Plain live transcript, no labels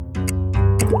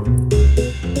You're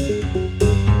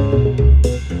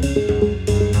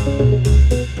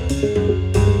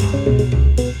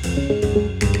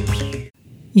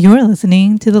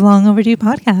listening to the Long Overdue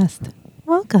Podcast.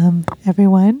 Welcome,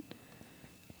 everyone.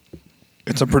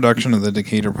 It's a production of the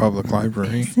Decatur Public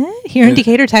Library. Is it? Here in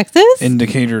Decatur, Texas? In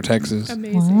Decatur, Texas.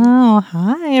 Amazing. Wow.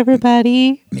 Hi,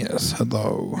 everybody. Yes,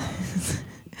 hello.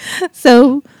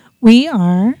 So we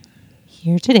are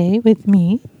here today with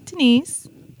me, Denise,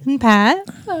 and Pat.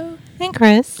 Hello. And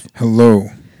Chris. Hello.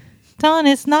 Dawn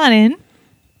is not in.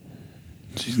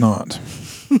 She's not.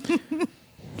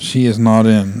 She is not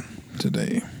in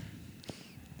today.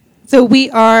 So we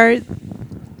are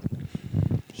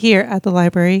here at the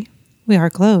library. We are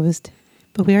closed,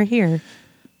 but we are here.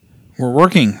 We're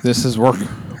working. This is working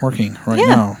right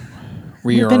now.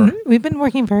 We've been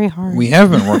working very hard. We have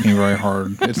been working very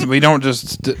hard. We don't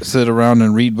just sit around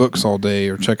and read books all day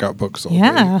or check out books all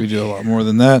day. We do a lot more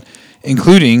than that,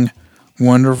 including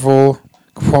wonderful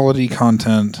quality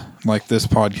content like this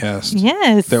podcast.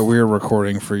 Yes. That we're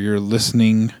recording for your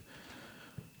listening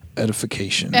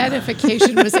edification.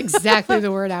 Edification was exactly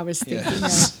the word I was thinking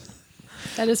Yes. of.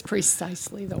 That is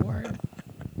precisely the word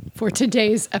for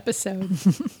today's episode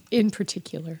in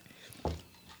particular.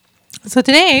 So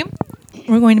today,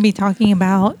 we're going to be talking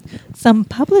about some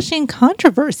publishing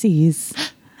controversies.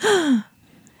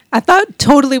 I thought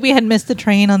totally we had missed the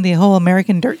train on the whole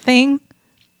American Dirt thing,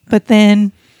 but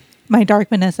then my Dark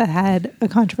Vanessa had a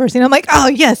controversy, and I'm like, oh,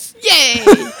 yes. Yay!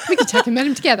 We can talk about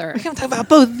them together. We can talk about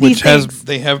both these things.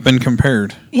 They have been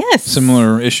compared. Yes.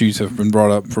 Similar issues have been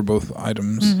brought up for both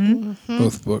items,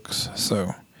 both books.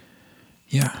 So,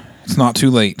 yeah, it's not too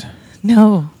late.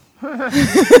 No.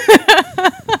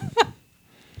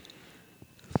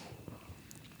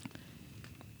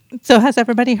 So has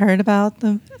everybody heard about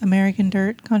the American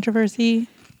Dirt controversy?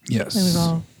 Yes. We've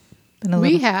all been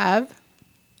We have.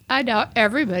 I doubt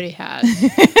everybody has.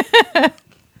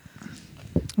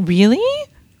 Really?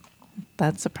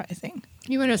 That's surprising.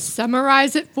 You want to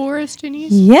summarize it for us,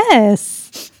 Denise?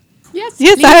 Yes. Yes,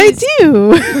 Yes, please.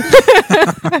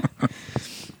 I do.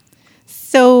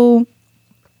 So,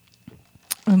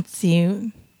 let's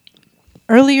see.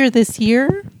 Earlier this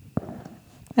year,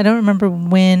 I don't remember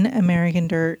when American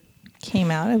Dirt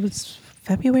came out. It was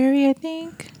February, I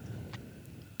think.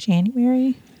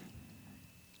 January.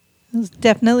 It was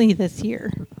definitely this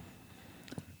year.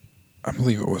 I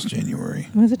believe it was January.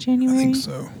 Was it January? I think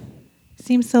so.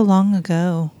 Seems so long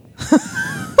ago.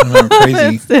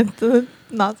 Crazy. It's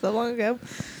not so long ago.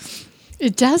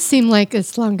 It does seem like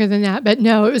it's longer than that, but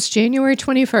no, it was January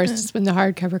 21st is when the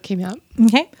hardcover came out.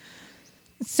 Okay.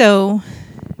 So,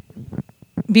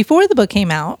 before the book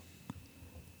came out,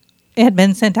 it had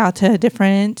been sent out to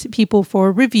different people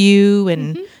for review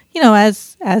and,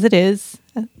 as it is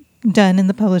done in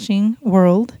the publishing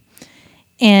world.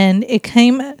 And it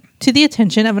came to the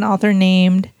attention of an author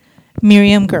named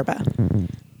Miriam Gerba.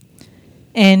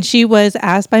 And she was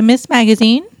asked by Miss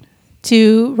Magazine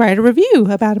to write a review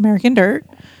about American Dirt.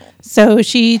 So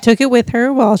she took it with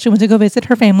her while she went to go visit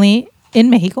her family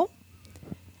in Mexico.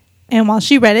 And while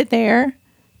she read it there,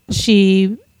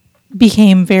 she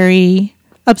became very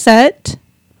upset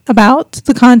about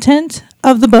the content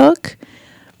of the book.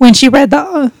 When she read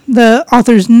the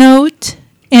author's note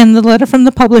and the letter from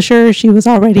the publisher, she was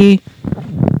already,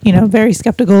 very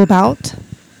skeptical about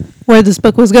where this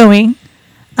book was going.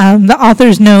 The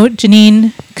author's note,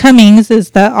 Janine Cummings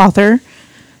is the author,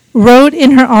 wrote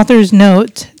in her author's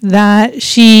note that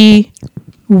she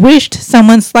wished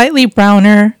someone slightly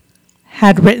browner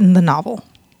had written the novel.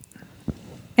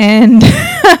 And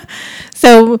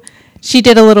so she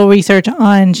did a little research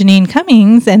on Janine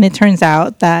Cummings, and it turns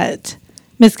out that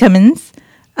Miss Cummings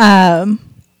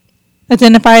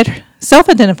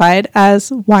self-identified as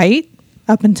white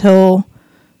up until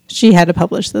she had to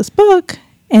publish this book.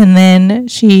 And then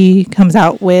she comes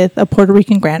out with a Puerto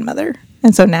Rican grandmother.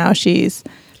 And so now she's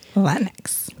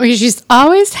Latinx. Okay, she's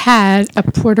always had a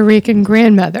Puerto Rican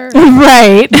grandmother.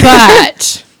 Right.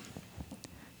 But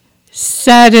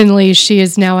suddenly she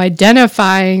is now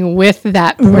identifying with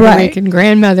that Puerto Rican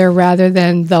grandmother rather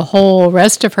than the whole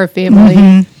rest of her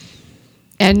family.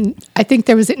 And I think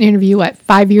there was an interview,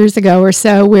 5 years ago or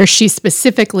so, where she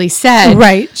specifically said,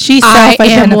 she I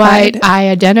self-identified. am white, I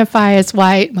identify as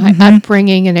white, my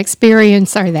upbringing and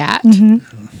experience are that.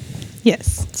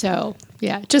 Yes. So,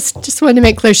 yeah, just wanted to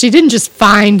make clear, she didn't just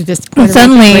find this Puerto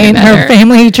Suddenly Rican in her grandmother.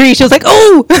 family tree, she was like,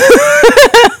 oh!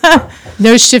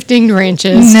 No shifting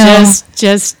branches, No.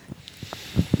 just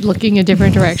looking a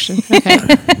different direction. Okay,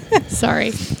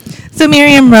 sorry. So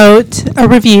Miriam wrote a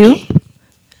review,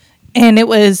 and it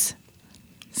was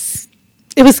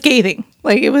scathing.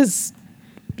 Like, it was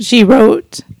she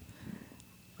wrote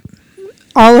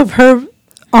all of her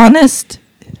honest,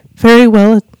 very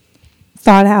well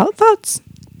thought out thoughts.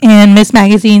 And Miss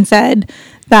Magazine said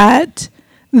that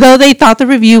though they thought the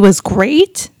review was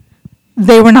great,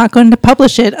 they were not going to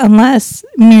publish it unless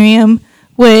Miriam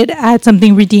would add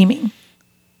something redeeming,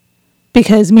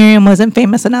 because Miriam wasn't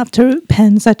famous enough to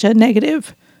pen such a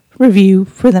negative review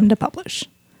for them to publish.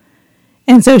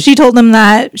 And so she told them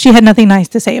that she had nothing nice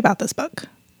to say about this book.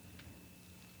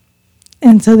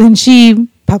 And so then she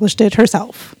published it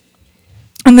herself.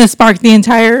 And this sparked the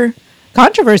entire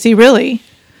controversy, really,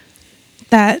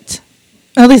 that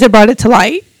at least it brought it to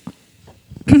light.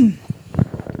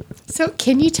 So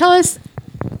can you tell us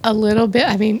a little bit?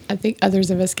 I mean, I think others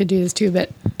of us could do this too,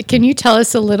 but can you tell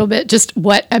us a little bit just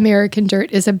what American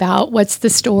Dirt is about? What's the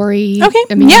story? Okay,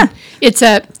 I mean, yeah. It's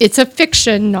a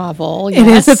fiction novel. It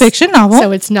is a fiction novel.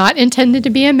 So it's not intended to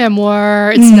be a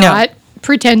memoir. It's not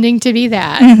pretending to be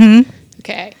that. Mm-hmm.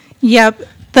 Okay. Yep.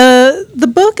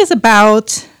 The book is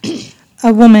about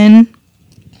a woman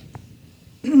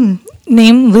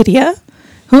named Lydia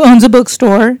who owns a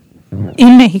bookstore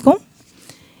in Mexico.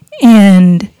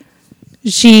 And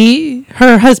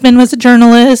her husband was a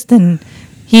journalist, and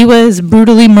he was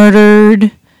brutally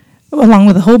murdered along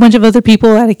with a whole bunch of other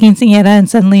people at a quinceañera, and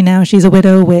suddenly now she's a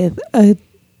widow with a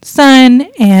son,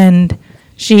 and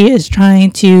she is trying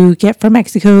to get from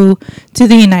Mexico to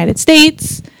the United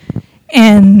States.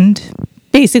 And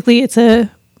basically it's a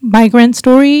migrant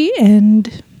story,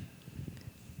 and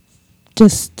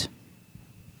just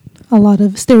a lot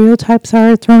of stereotypes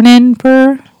are thrown in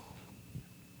for,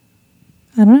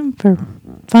 I don't know, for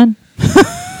fun.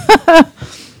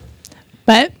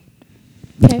 But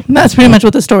that's pretty much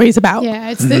what the story is about.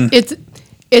 Yeah,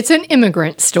 it's an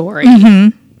immigrant story.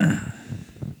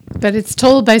 But it's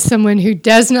told by someone who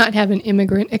does not have an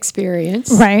immigrant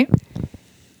experience. Right.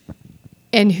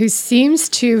 And who seems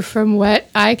to, from what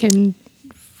I can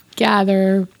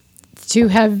gather, to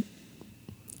have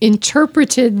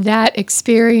interpreted that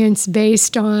experience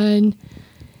based on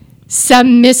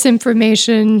some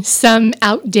misinformation, some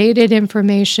outdated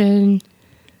information.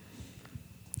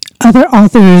 Other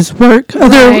authors' work.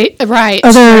 Right.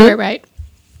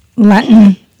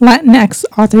 Latinx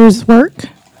authors' work,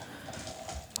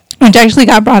 which actually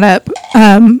got brought up.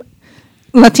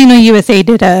 Latino USA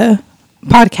did a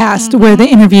podcast where they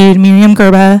interviewed Miriam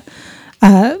Gerba,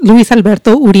 Luis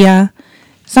Alberto Uria,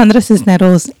 Sandra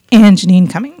Cisneros, and Janine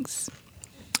Cummings.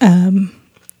 And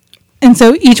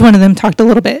so each one of them talked a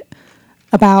little bit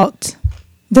about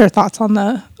their thoughts on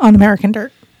American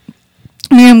Dirt.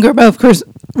 Miriam Gerba, of course,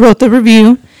 wrote the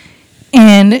review,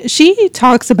 and she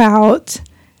talks about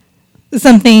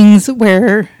some things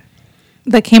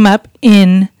that came up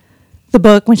in the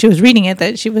book when she was reading it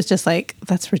that she was just like,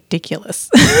 that's ridiculous.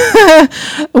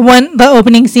 The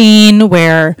opening scene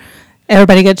where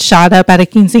everybody gets shot up at a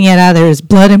quinceañera, there's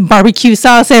blood and barbecue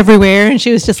sauce everywhere, and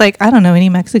she was just like, I don't know any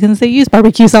Mexicans that use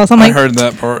barbecue sauce. I heard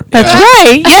that part. That's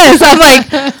right. Yes. I'm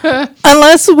like,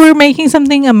 unless we're making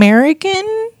something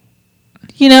American,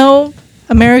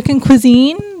 American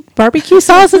cuisine, barbecue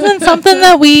sauce isn't something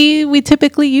that we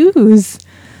typically use.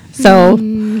 So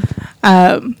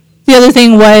the other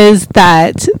thing was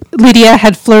that Lydia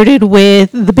had flirted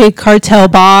with the big cartel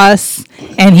boss,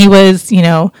 and he was,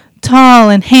 tall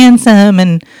and handsome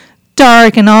and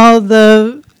dark and all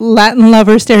the Latin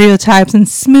lover stereotypes and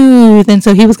smooth. And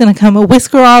so he was going to come a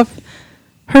whisker off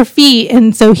her feet.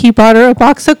 And so he brought her a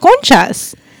box of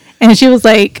conchas. And she was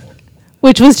like,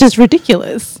 which was just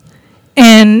ridiculous.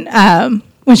 And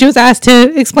when she was asked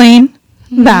to explain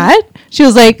that, she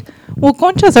was like, well,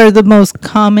 conchas are the most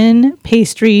common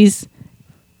pastries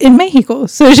in Mexico.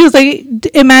 So she was like,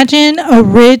 imagine a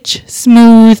rich,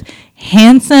 smooth,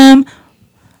 handsome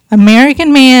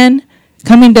American man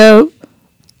coming to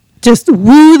just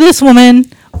woo this woman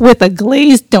with a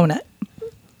glazed donut.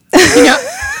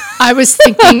 I was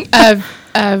thinking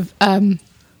of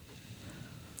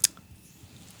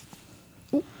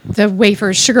the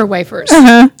wafers, sugar wafers.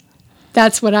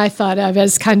 That's what I thought of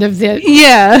as kind of the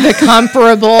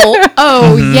comparable.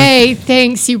 Yay,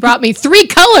 thanks. You brought me 3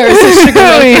 colors of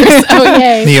sugar wafers. Oh,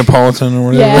 yay. Neapolitan or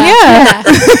whatever. Yeah.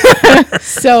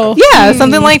 So. Yeah,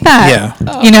 something like that. Yeah.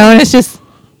 And it's just.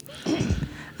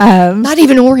 Not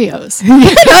even Oreos. Not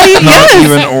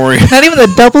even Oreos. Not even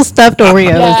the double stuffed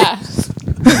Oreos. Yeah.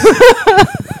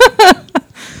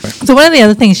 So one of the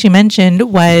other things she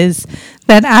mentioned was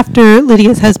that after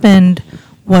Lydia's husband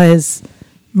was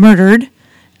murdered,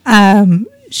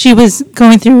 she was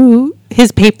going through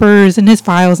his papers and his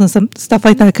files and some stuff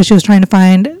like that because she was trying to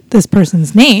find this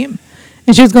person's name.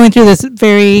 And she was going through this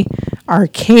very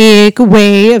archaic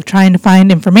way of trying to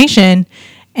find information.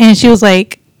 And she was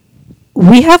like,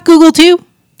 we have Google too.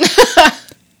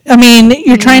 I mean,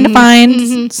 you're trying to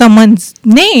find someone's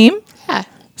name. Yeah.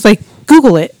 It's like,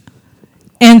 Google it.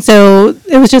 And so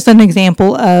it was just an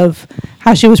example of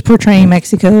how she was portraying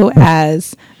Mexico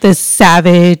as this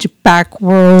savage,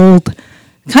 backworld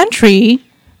country.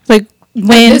 Like,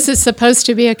 when this is supposed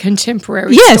to be a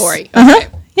contemporary story. Okay.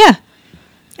 Yeah.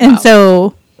 And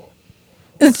so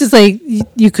it's just like,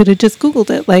 you could have just Googled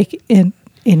it, like in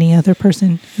any other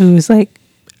person who's like,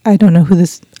 I don't know who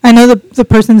this, I know the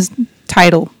person's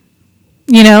title,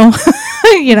 you know,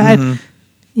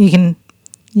 you can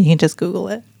just Google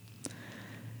it.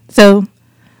 So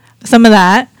some of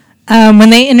that, when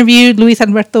they interviewed Luis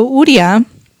Alberto Urrea,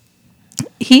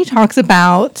 he talks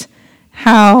about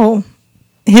how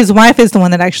his wife is the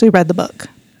one that actually read the book.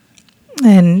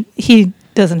 And he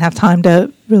doesn't have time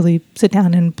to really sit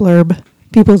down and blurb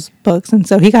people's books. And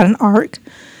so he got an ARC.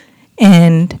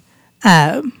 And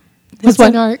what's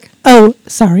an ARC? Oh,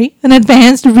 sorry. An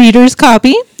advanced reader's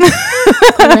copy.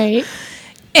 Right.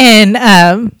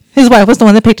 And his wife was the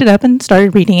one that picked it up and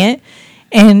started reading it.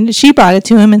 And she brought it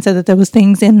to him and said that there was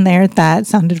things in there that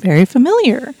sounded very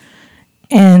familiar.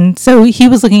 And so he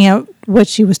was looking at what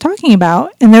she was talking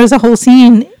about. And there was a whole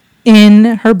scene in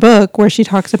her book where she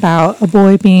talks about a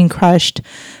boy being crushed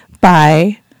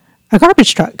by a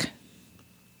garbage truck.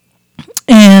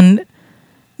 And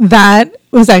that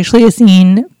was actually a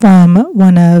scene from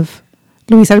one of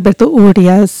Luis Alberto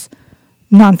Urrea's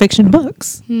nonfiction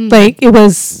books. Like, it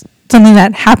was something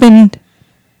that happened,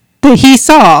 that he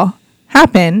saw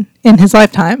happen in his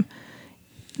lifetime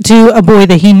to a boy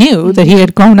that he knew, that he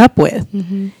had grown up with.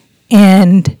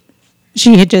 And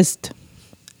she had just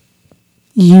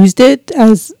used it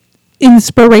as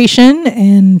inspiration,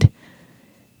 and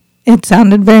it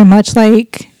sounded very much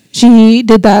like she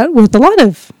did that with a lot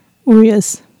of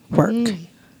Urrea's work.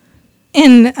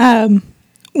 And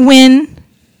when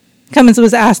Cummins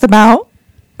was asked about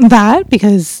that,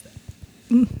 because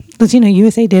Latino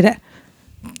USA did a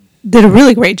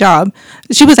really great job,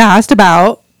 she was asked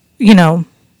about,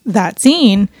 that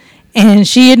scene, and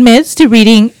she admits to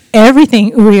reading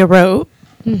everything Urrea wrote,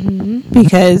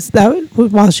 because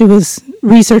while she was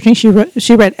researching, she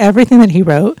read everything that he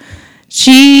wrote.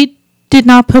 She did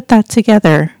not put that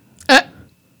together.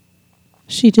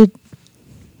 She just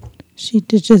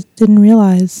didn't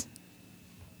realize.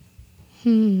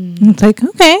 It's like,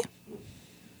 okay,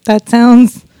 that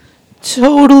sounds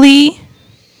totally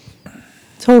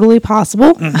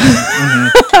possible.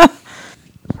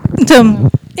 So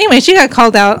anyway, she got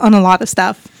called out on a lot of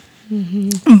stuff.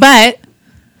 But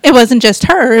it wasn't just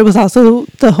her. It was also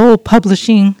the whole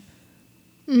publishing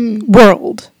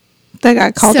world that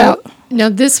got called out. Now,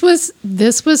 this was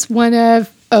one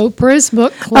of Oprah's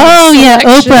book club. Oh, yeah,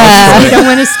 Oprah. You don't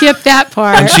want to skip that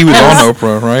part. And she was on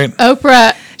Oprah, right?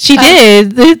 Oprah. She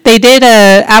did. They did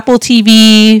a Apple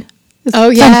TV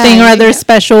something or other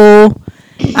special.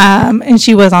 And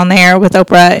she was on there with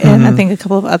Oprah and I think a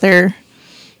couple of other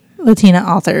Latina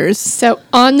authors. So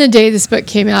on the day this book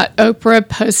came out, Oprah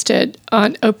posted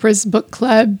on Oprah's book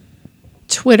club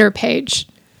Twitter page.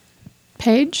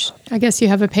 I guess you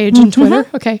have a page on Twitter.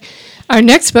 Okay. Our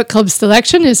next book club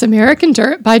selection is American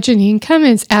Dirt by Janine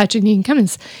Cummins, at Janine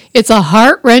Cummins. It's a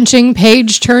heart-wrenching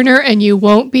page turner and you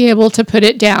won't be able to put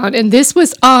it down. And this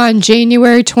was on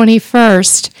January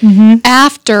 21st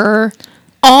after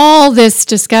all this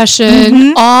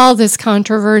discussion, all this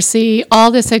controversy, all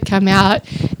this had come out,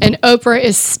 and Oprah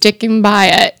is sticking by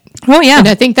it. Oh, yeah. And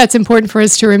I think that's important for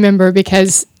us to remember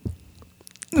because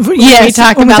yes, we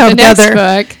talk about the next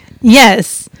book.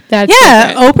 Yes. That's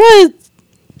Oprah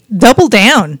doubled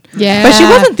down. Yeah. But she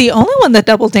wasn't the only one that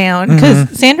doubled down, because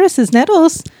Sandra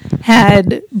Cisneros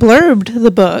had blurbed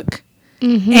the book.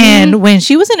 And when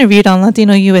she was interviewed on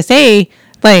Latino USA,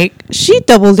 like, she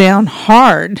doubled down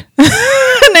hard.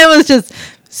 And it was just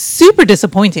super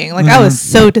disappointing. Like, I was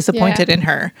so disappointed in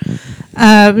her.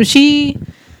 She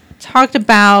talked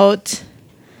about...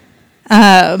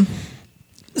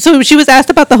 so she was asked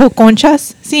about the whole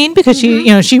Conchas scene, because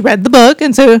she read the book,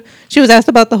 and so she was asked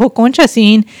about the whole Concha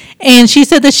scene, and she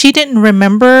said that she didn't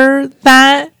remember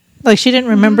that. Like, she didn't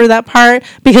remember that part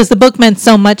because the book meant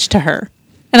so much to her.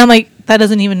 And I'm like, that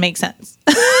doesn't even make sense.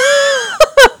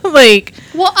 Like,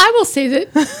 well, I will say that.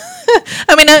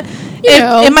 I mean,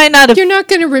 it might not have. You're not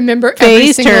going to remember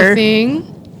every single thing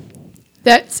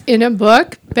that's in a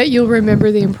book, but you'll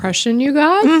remember the impression you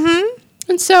got.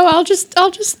 And so I'll just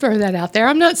throw that out there.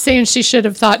 I'm not saying she should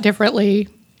have thought differently.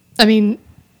 I mean,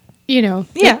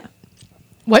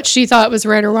 what she thought was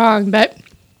right or wrong, but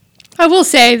I will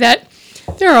say that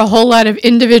there are a whole lot of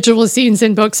individual scenes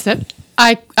in books that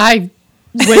I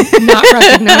would not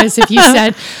recognize if you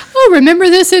said, "Oh, remember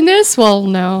this and this?" Well,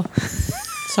 no.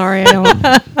 Sorry, I don't.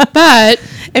 But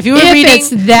if you were reading, it's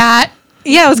that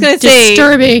I was going to say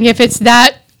disturbing. If it's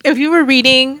that, if you were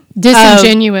reading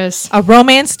disingenuous, a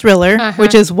romance thriller,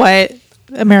 which is what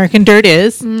American Dirt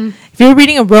is. If you're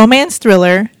reading a romance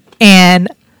thriller and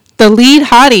the lead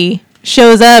hottie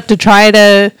shows up to try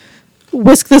to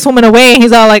whisk this woman away, and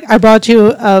he's all like, "I brought you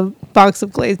a box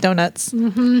of glazed donuts."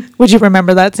 Would you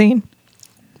remember that scene?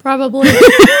 probably.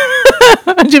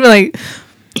 Would you be like,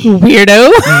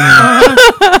 weirdo?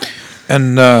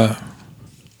 And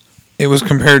it was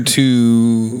compared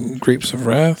to Grapes of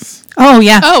Wrath. Oh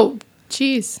yeah. Oh,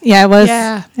 jeez. Yeah, it was.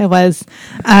 Yeah. It was.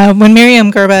 When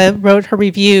Miriam Gerba wrote her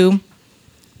review,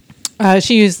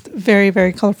 she used very,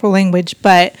 very colorful language,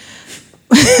 but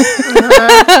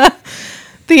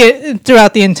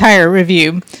throughout the entire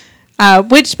review,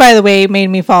 which, by the way, made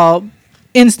me fall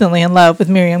instantly in love with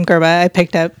Miriam Gerba. I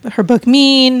picked up her book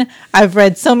Mean. I've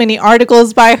read so many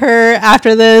articles by her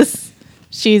after this.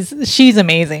 She's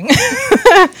amazing.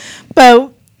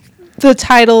 But the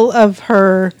title of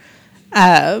her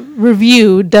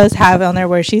review does have on there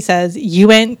where she says,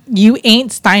 you ain't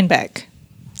Steinbeck.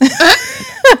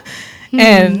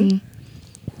 And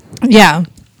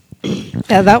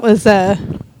that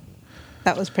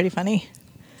was pretty funny.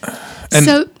 And,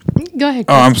 so go ahead.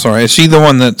 Oh, I'm sorry. Is she the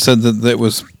one that said that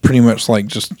was pretty much like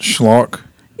just schlock?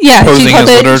 Yeah, posing as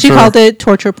she literature? called it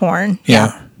torture porn.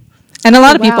 Yeah. And a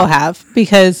lot of people have,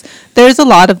 because there's a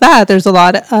lot of that. There's a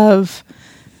lot of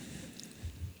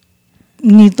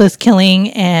needless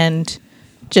killing and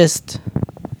just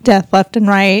death left and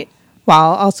right,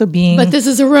 while also being... But this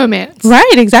is a romance.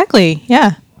 Right, exactly.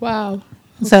 Yeah. Wow. Okay.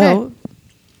 So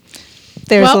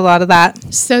there's a lot of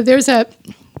that. So there's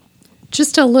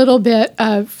just a little bit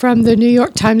from the New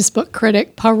York Times book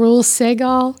critic, Parul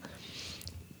Sehgal.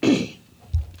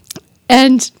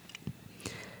 And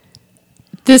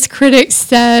this critic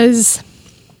says,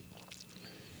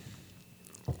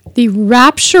 the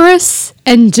rapturous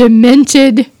and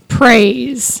demented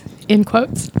praise, in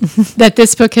quotes, that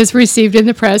this book has received in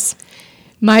the press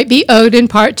might be owed in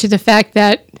part to the fact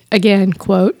that, again,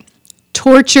 quote,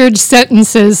 tortured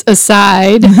sentences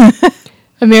aside,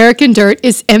 American Dirt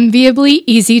is enviably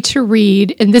easy to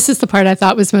read, and this is the part I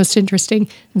thought was most interesting,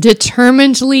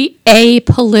 determinedly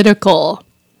apolitical.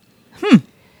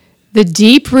 The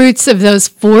deep roots of those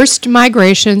forced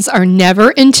migrations are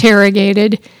never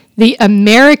interrogated. The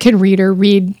American reader,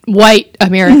 white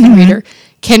American reader,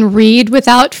 can read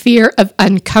without fear of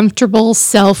uncomfortable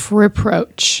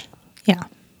self-reproach. Yeah.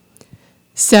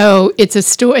 So it's a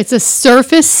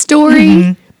surface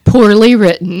story, poorly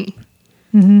written.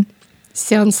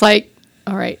 Sounds like,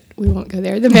 all right, we won't go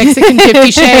there. The Mexican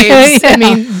 50 Shades. I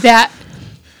mean, that.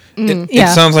 It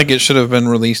sounds like it should have been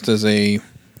released as a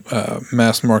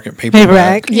mass market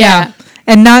paperback. Yeah.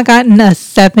 And not gotten a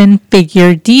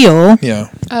 7-figure deal.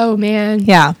 Yeah. Oh, man.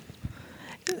 Yeah.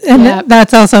 And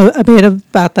that's also a bit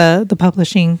about the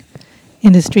publishing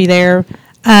industry there.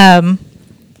 But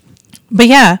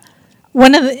yeah,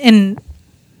 and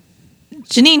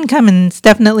Janine Cummins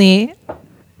definitely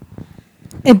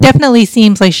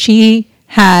seems like she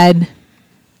had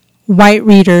white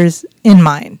readers in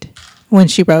mind when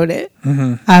she wrote it.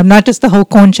 Not just the whole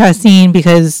concha scene,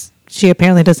 because she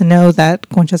apparently doesn't know that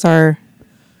conchas are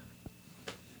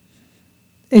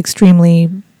extremely,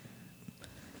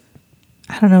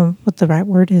 I don't know what the right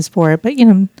word is for it, but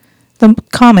the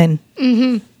common.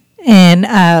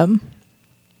 And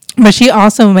but she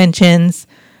also mentions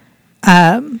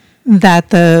that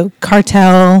the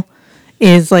cartel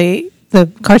is like the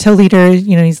cartel leader,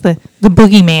 he's the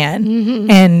boogeyman.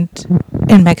 And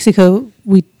in Mexico,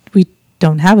 we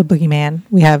don't have a boogeyman.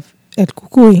 We have El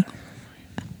Cucuy.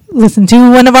 Listen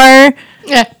to one of our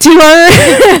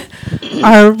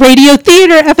our radio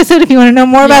theater episode if you want to know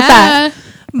more about that.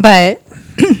 But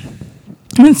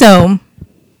and so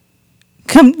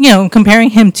comparing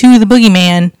him to the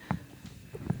boogeyman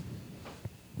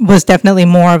was definitely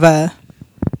more of a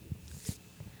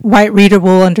white reader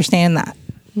will understand that.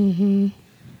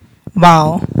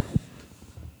 While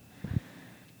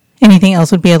anything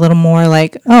else would be a little more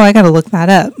like, oh, I got to look that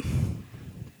up.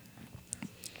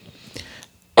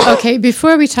 Okay,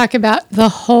 before we talk about the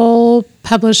whole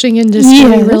publishing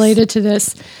industry related to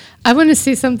this, I want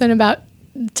to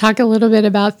talk a little bit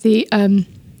about the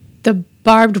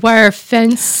barbed wire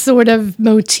fence sort of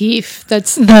motif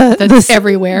that's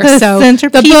everywhere. So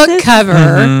the book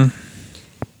cover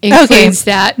includes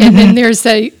that, and then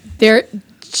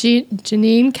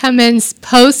Janine Cummins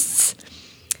posts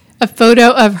a photo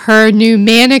of her new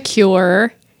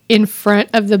manicure in front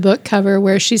of the book cover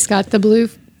where she's got the blue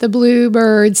the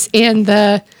bluebirds and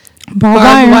the Barbed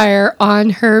barbed wire on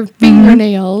her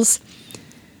fingernails.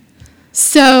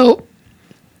 So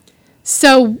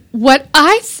what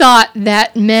I thought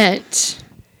that meant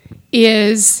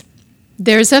is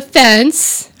there's a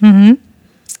fence.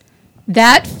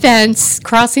 That fence,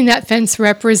 crossing that fence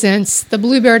represents the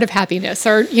bluebird of happiness,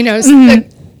 or,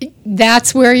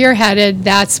 that's where you're headed.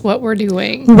 That's what we're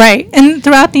doing. Right. And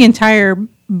throughout the entire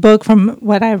book, from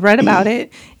what I've read about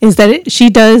it, is that she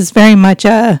does very much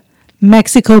a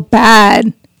Mexico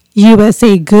bad,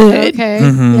 USA good. Okay.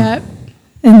 Yep.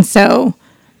 And so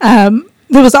there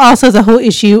was also the whole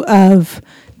issue of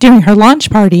during her launch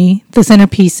party, the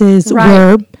centerpieces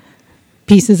were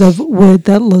pieces of wood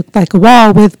that looked like a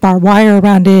wall with barbed wire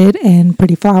around it and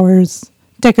pretty flowers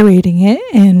decorating it.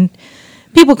 And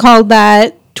people called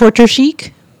that torture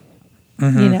chic.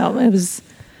 It was,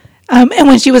 and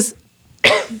when she was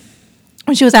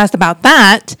asked about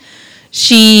that,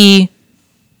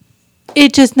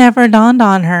 it just never dawned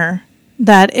on her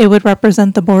that it would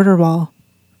represent the border wall.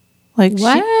 Like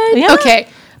what? Yeah. Okay.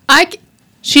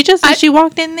 She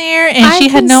walked in there and she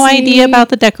had no idea about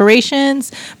the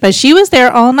decorations, but she was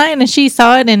there all night and she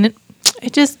saw it, and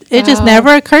it just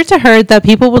never occurred to her that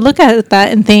people would look at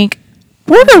that and think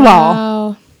border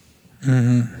wall.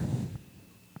 Then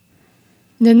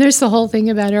there's the whole thing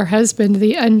about her husband,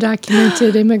 the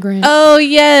undocumented immigrant. Oh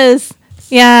yes,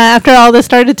 yeah. After all this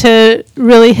started to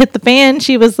really hit the fan,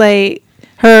 she was like,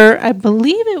 I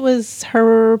believe it was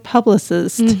her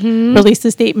publicist released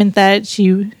a statement that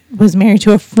she was married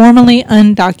to a formerly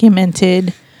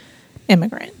undocumented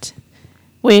immigrant,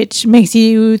 which makes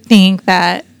you think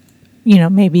that,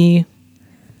 maybe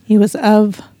he was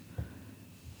of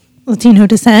Latino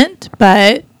descent,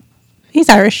 but he's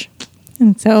Irish.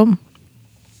 And so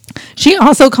she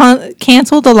also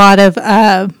canceled a lot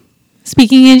of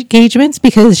speaking engagements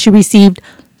because she received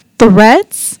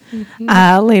threats.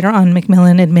 Later on,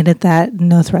 Macmillan admitted that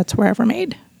no threats were ever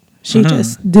made. She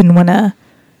just didn't want to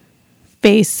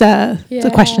face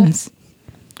the questions.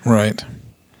 Right.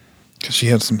 Because she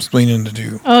had some splaining to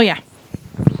do. Oh, yeah.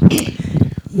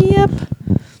 Yep.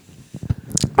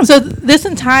 So this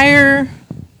entire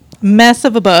mess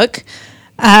of a book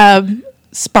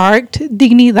sparked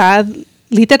Dignidad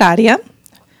Literaria,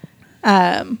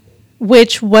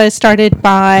 which was started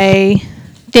by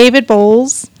David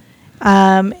Bowles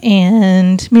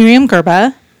and Miriam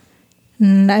Gerba.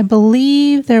 And I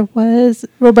believe there was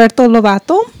Roberto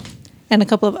Lobato and a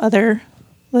couple of other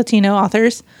Latino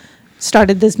authors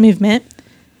started this movement.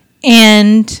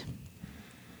 And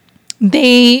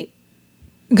they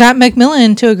got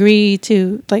Macmillan to agree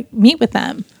to meet with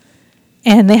them.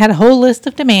 And they had a whole list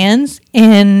of demands,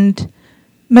 and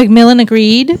Macmillan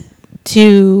agreed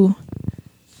to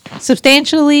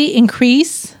substantially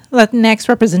increase Latinx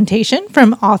representation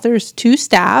from authors to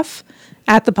staff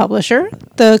at the publisher.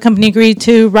 The company agreed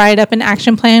to write up an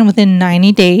action plan within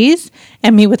 90 days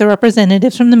and meet with the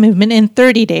representatives from the movement in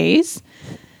 30 days.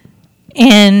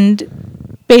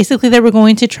 And basically they were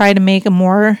going to try to make a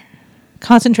more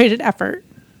concentrated effort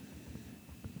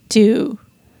to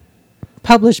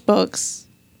publish books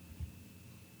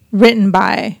written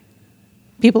by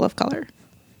people of color,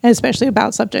 especially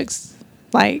about subjects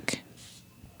like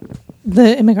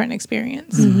the immigrant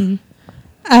experience.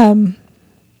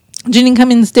 Janine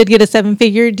Cummins did get a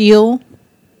 7-figure deal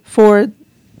for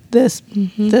this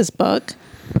book.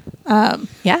 Yeah.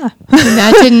 And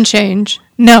that didn't change.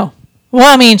 No.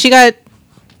 Well, I mean, she got it.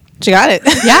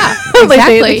 Yeah,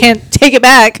 exactly. They can't take it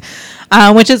back,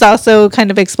 which is also kind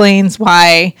of explains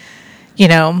why,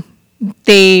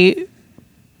 they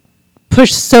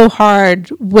push so hard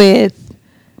with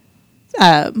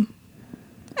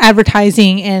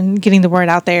advertising and getting the word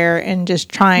out there and just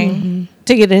trying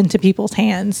to get it into people's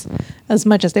hands as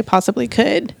much as they possibly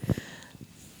could.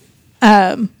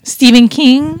 Stephen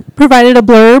King provided a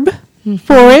blurb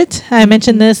for it. I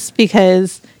mentioned this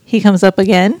because he comes up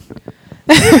again.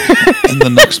 In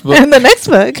the next book? In the next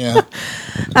book. Yeah.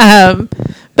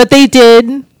 But they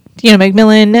did,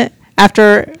 Macmillan,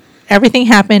 after everything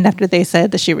happened, after they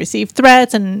said that she received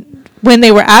threats, and when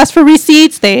they were asked for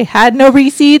receipts, they had no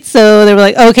receipts. So they were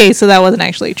like, okay, so that wasn't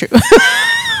actually true.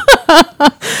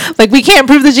 We can't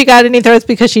prove that she got any threats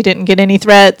because she didn't get any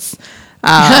threats.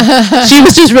 She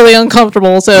was just really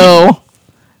uncomfortable. So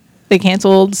they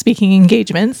canceled speaking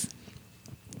engagements.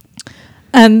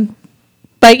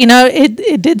 But,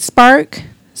 it did spark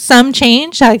some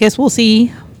change. I guess we'll see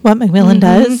what Macmillan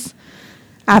does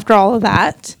after all of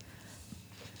that.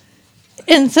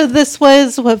 And so this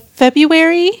was,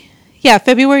 February? Yeah,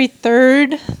 February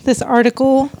 3rd, this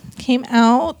article came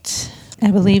out.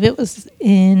 I believe it was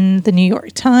in the New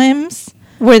York Times.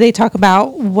 where they talk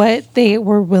about what they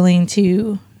were willing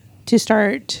to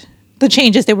start, the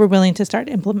changes they were willing to start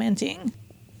implementing.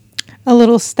 A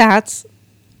little stats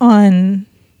on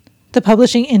the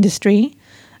publishing industry.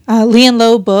 Lee and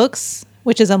Low Books,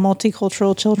 which is a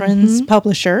multicultural children's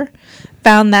publisher,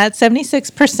 found that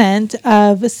 76%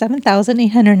 of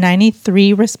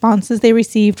 7,893 responses they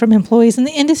received from employees in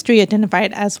the industry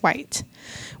identified as white.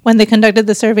 When they conducted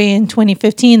the survey in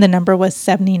 2015, the number was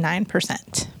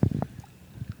 79%.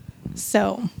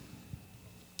 So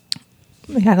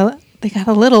they got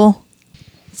a little.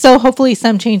 So hopefully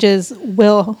some changes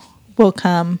will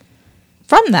come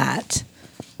from that.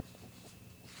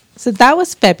 So that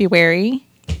was February.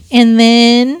 And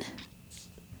then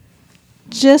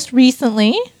just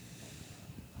recently,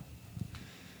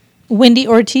 Wendy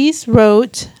Ortiz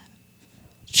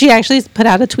she actually put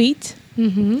out a tweet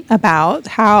about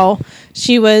how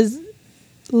she was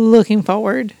looking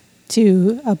forward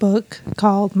to a book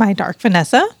called My Dark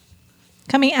Vanessa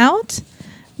coming out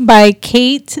by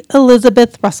Kate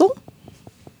Elizabeth Russell.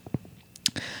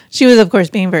 She was, of course,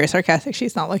 being very sarcastic.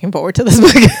 She's not looking forward to this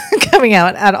book coming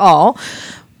out at all.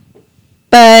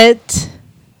 But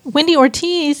Wendy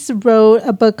Ortiz wrote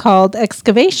a book called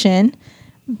Excavation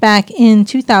back in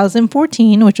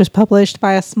 2014, which was published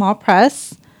by a small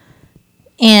press.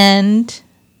 And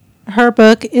her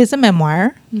book is a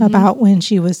memoir about when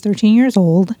she was 13 years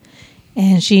old.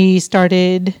 And she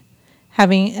started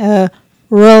having a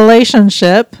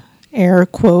relationship, air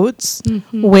quotes,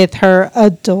 with her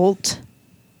adult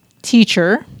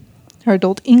teacher, her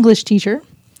adult English teacher,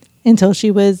 until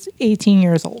she was 18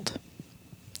 years old.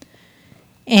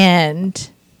 And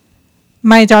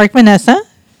My Dark Vanessa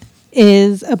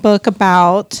is a book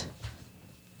about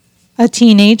a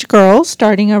teenage girl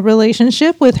starting a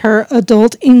relationship with her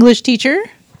adult English teacher.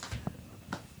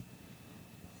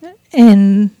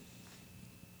 And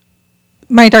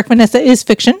My Dark Vanessa is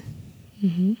fiction.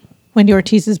 Wendy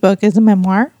Ortiz's book is a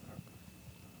memoir.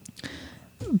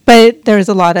 But there's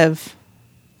a lot of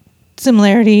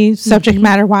similarity subject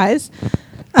matter wise.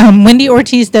 Wendy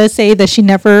Ortiz does say that she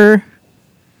never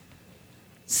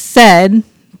said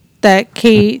that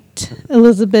Kate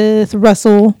Elizabeth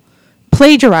Russell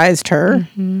plagiarized her,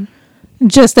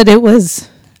 just that it was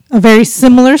a very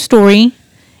similar story.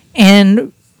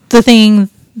 And the thing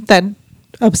that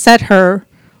upset her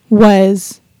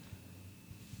was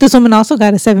this woman also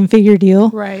got a 7-figure deal.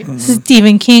 Right.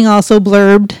 Stephen King also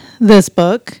blurbed this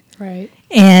book. Right.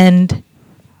 And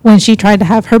when she tried to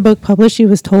have her book published, she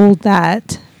was told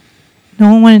that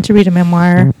no one wanted to read a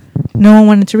memoir. No one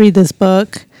wanted to read this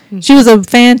book. She was a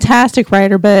fantastic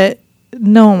writer, but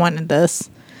no one wanted this.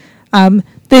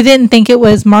 They didn't think it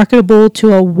was marketable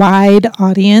to a wide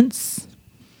audience.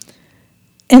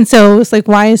 And so it's like,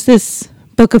 why is this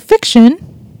book of fiction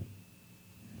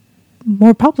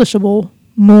more publishable,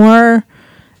 more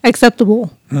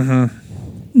acceptable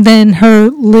than her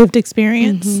lived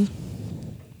experience?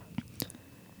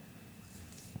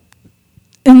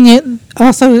 And yet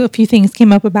also a few things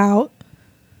came up about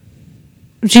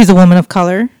she's a woman of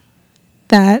color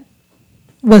that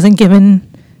wasn't given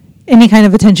any kind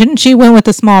of attention. She went with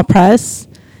a small press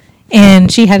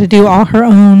and she had to do all her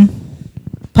own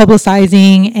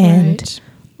publicizing and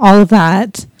all of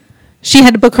that. She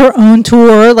had to book her own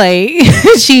tour. Like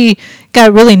she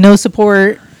got really no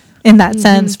support in that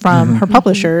sense from her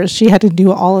publishers. She had to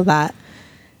do all of that.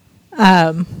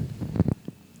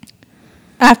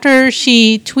 After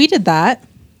she tweeted that,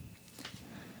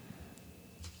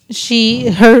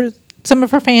 some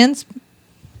of her fans,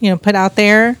 put out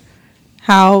there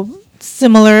how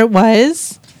similar it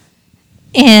was.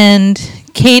 And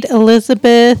Kate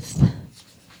Elizabeth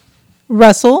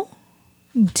Russell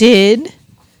did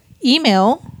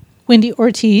email Wendy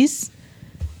Ortiz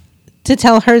to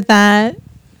tell her that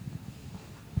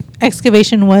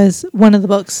Excavation was one of the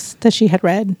books that she had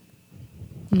read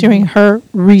during her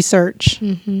research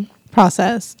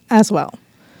process as well.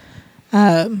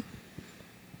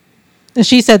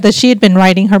 She said that she had been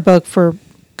writing her book for,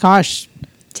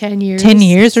 10 years. 10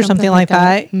 years or something like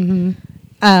that.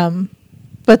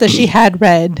 But that she had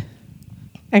read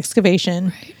Excavation.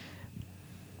 Right.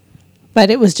 But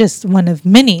it was just one of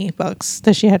many books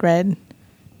that she had read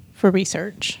for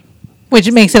research,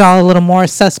 which makes it all a little more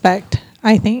suspect,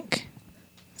 I think.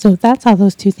 So that's how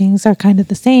those two things are kind of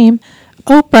the same.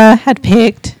 Oprah had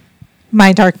picked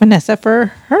My Dark Vanessa for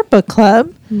her book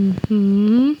club,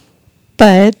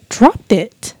 but dropped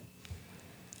it.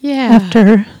 Yeah.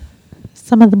 After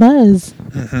some of the buzz.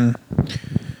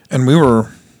 And we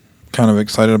were kind of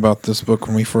excited about this book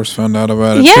when we first found out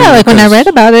about it. Yeah, like when I read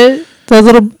about it, those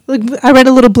little. I read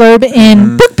a little blurb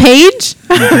in Book Page.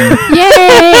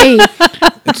 Yay!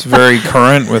 It's very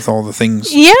current with all the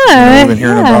things. Yeah, we've been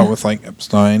hearing about with like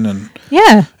Epstein and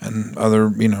other. I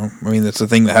mean, it's a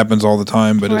thing that happens all the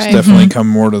time, but it's definitely come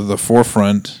more to the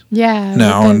forefront.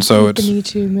 Now, and so it's the Me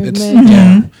Too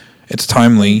movement. It's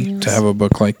timely to have a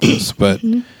book like this, but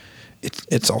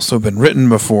it's also been written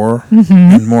before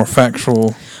and more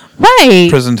factual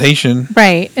presentation.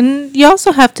 Right. And you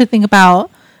also have to think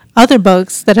about other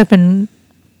books that have been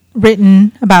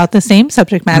written about the same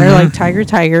subject matter, like Tiger,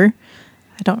 Tiger.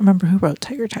 I don't remember who wrote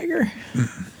Tiger, Tiger.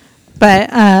 But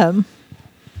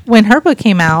when her book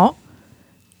came out,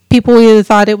 people either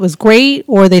thought it was great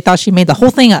or they thought she made the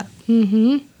whole thing up.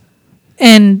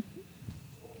 And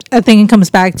I think it comes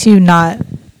back to not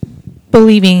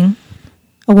believing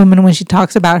a woman when she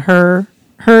talks about her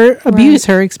abuse,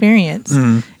 her experience.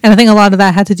 And I think a lot of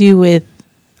that had to do with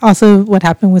also what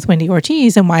happened with Wendy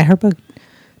Ortiz and why her book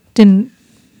didn't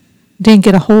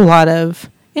get a whole lot of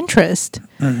interest.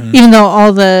 Even though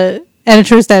all the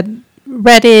editors that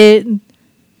read it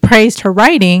praised her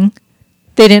writing,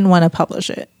 they didn't want to publish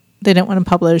it. They didn't want to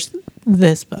publish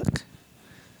this book.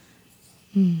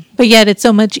 But yet it's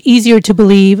so much easier to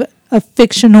believe a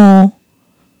fictional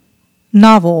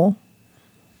novel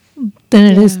than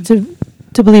it is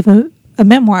to believe a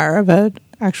memoir of an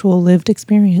actual lived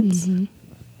experience.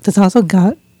 That's also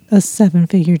got a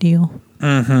 7-figure deal.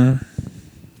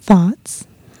 Thoughts?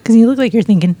 Because you look like you're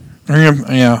thinking.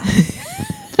 Yeah.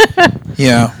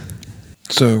 Yeah.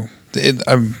 So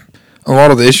a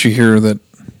lot of the issue here that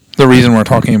the reason we're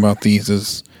talking about these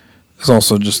is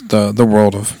also just the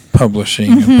world of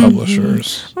publishing and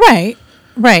publishers. Right.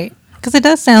 Because it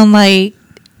does sound like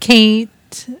Kate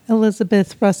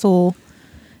Elizabeth Russell,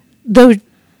 though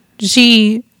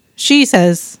she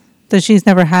says that she's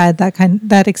never had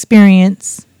that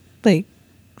experience. Like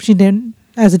she didn't,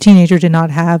 as a teenager, did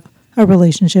not have a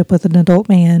relationship with an adult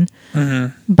man.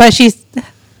 But she's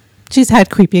had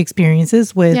creepy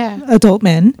experiences with adult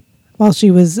men while she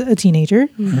was a teenager.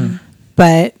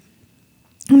 But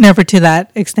never to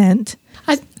that extent.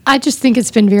 I just think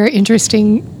it's been very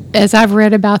interesting as I've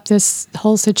read about this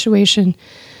whole situation.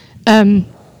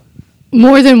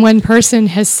 More than one person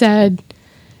has said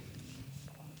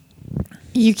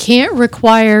you can't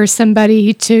require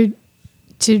somebody to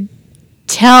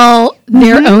tell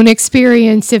their own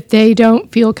experience if they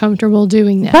don't feel comfortable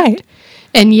doing that. Right.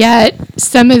 And yet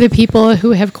some of the people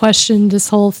who have questioned this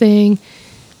whole thing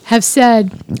have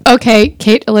said, okay,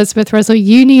 Kate Elizabeth Russell,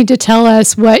 you need to tell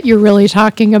us what you're really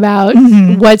talking about.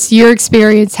 What's your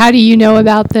experience? How do you know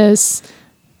about this?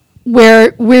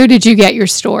 Where did you get your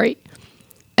story?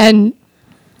 And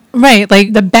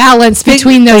like the balance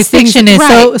between those things fiction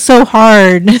is so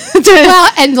hard.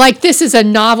 Well, and like this is a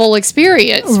novel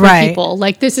experience for people.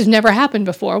 Like this has never happened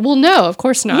before. Well, no, of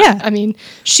course not. Yeah. I mean,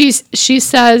 she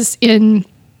says in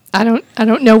I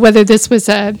don't know whether this was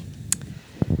a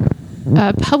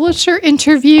publisher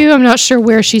interview. I'm not sure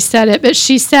where she said it, but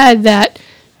she said that.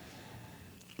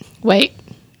 Wait.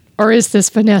 Or is this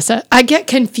Vanessa? I get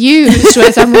confused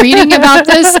as I'm reading about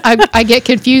this. I get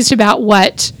confused about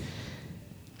what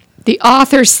the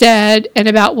author said and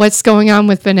about what's going on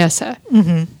with Vanessa.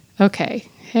 Okay,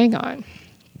 hang on.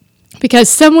 Because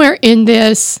somewhere in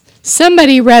this,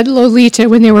 somebody read Lolita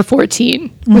when they were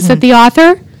 14. Was it the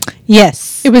author?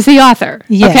 Yes. It was the author.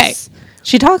 Yes. Okay.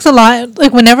 She talks a lot,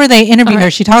 like whenever they interview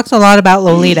her, she talks a lot about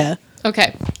Lolita.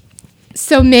 Okay.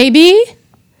 So maybe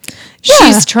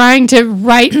she's trying to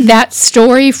write that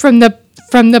story from the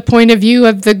point of view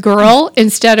of the girl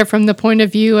instead of from the point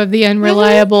of view of the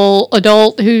unreliable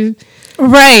adult who,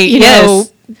 you know,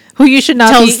 who you should not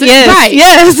tells be.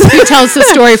 Who tells the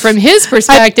story from his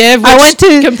perspective, which I want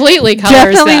to completely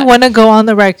colors definitely want to go on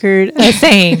the record as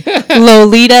saying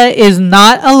Lolita is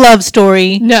not a love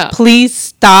story. No. Please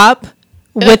stop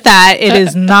with that. It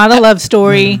is not a love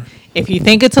story. If you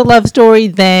think it's a love story,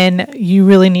 then you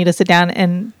really need to sit down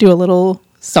and do a little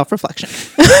self-reflection.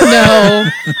 No,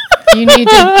 you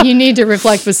need to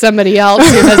reflect with somebody else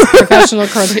who has professional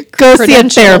Go see a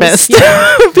credentials. therapist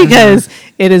because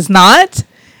it is not.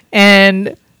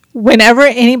 And whenever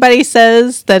anybody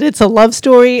says that it's a love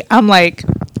story, I'm like,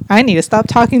 I need to stop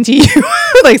talking to you.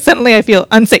 Like suddenly I feel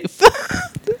unsafe.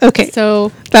 Okay,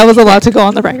 So that was a lot to go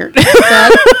on the record.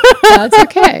 that's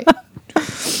okay.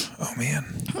 Oh man.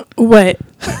 What?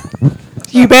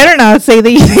 You better not say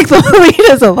that you think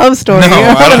Lolita's a love story. No,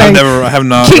 I have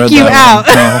not kick read you that out.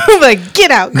 one. No. Like,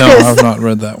 get out, No, Chris. I've not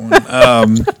read that one.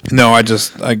 No, I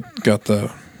got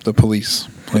the police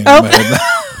playing Oh. in my head.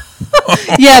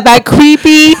 Yeah, that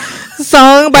creepy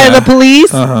song by the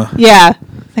Police. Uh-huh. Yeah.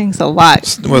 Thanks a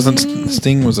lot. Wasn't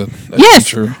Sting was a Yes.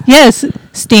 teacher? Yes.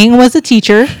 Sting was a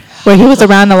teacher where he was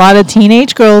around a lot of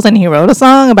teenage girls and he wrote a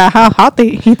song about how hot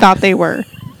he thought they were.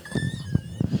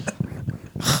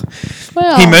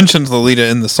 Well, He mentions Lolita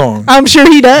in the song. I'm sure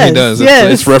he does. He does.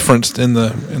 Yes. It's referenced in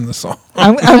the song.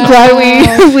 I'm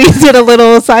glad we did a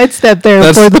little sidestep there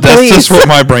for the That's police. just what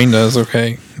my brain does.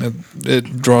 Okay,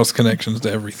 it draws connections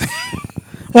to everything.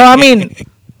 Well, I mean,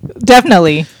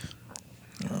 definitely.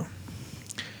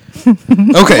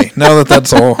 Okay, now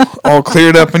that's all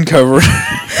cleared up and covered.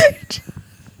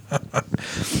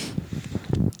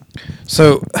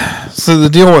 So the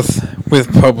deal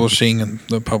with publishing and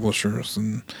the publishers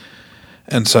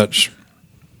and such.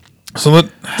 So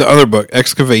the other book,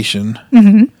 Excavation.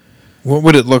 Mm-hmm. What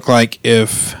would it look like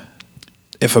if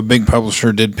a big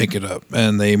publisher did pick it up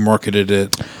and they marketed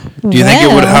it? Do you think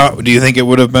it would? Do you think it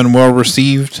would have been well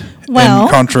received? Well, and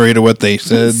contrary to what they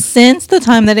said, since the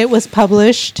time that it was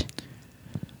published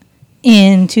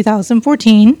in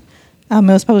 2014, it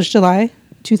was published July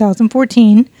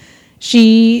 2014.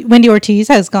 Wendy Ortiz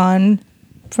has gone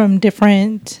from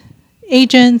different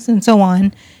agents and so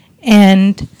on,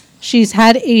 and she's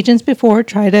had agents before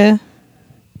try to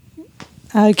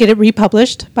get it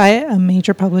republished by a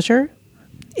major publisher.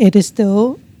 It is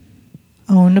still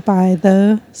owned by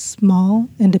the small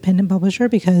independent publisher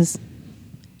because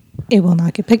it will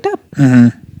not get picked up.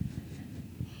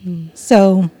 Mm-hmm.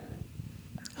 So,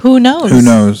 who knows? Who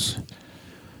knows?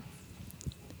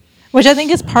 Which I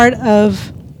think is part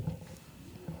of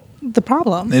the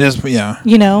problem. It is, yeah.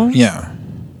 You know? Yeah.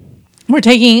 We're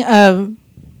taking a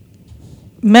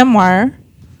memoir,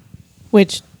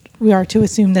 which we are to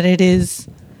assume that it is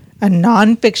a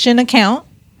nonfiction account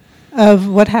of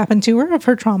what happened to her, of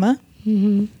her trauma,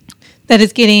 that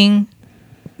is getting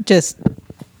just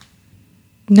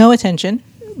no attention,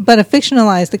 but a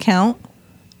fictionalized account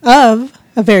of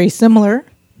a very similar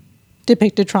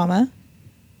depicted trauma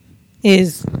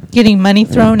is getting money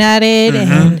thrown at it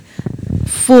and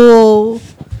full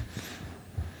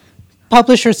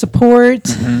publisher support.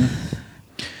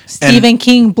 Stephen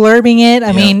King blurbing it.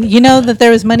 I mean, you know that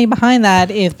there was money behind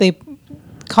that if they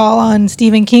call on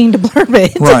Stephen King to blurb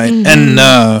it. Right. And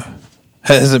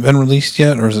has it been released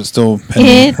yet, or is it still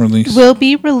pending release? It will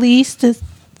be released, I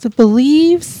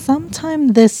believe,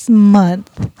 sometime this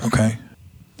month. Okay.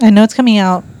 I know it's coming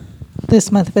out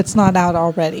this month if it's not out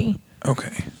already.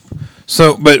 Okay.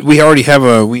 So, but we already have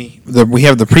we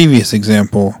have the previous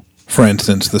example, for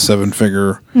instance, the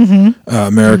 7-figure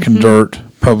American Dirt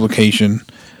publication.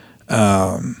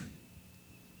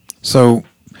 So,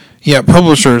 yeah,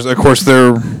 publishers, of course,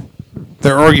 their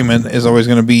argument is always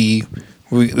going to be,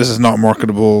 this is not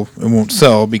marketable, it won't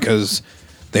sell because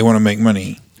they want to make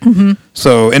money.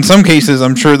 So, in some cases,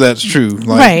 I'm sure that's true.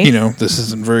 Like, this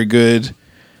isn't very good,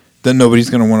 then nobody's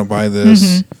going to want to buy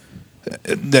this.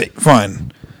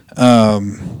 Fine.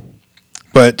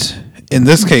 But in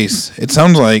this case, it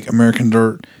sounds like American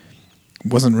Dirt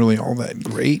wasn't really all that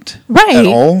great at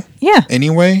all. Yeah.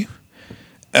 Anyway,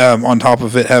 on top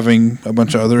of it having a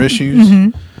bunch of other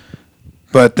issues.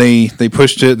 But they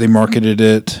pushed it, they marketed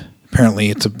it. Apparently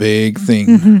it's a big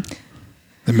thing.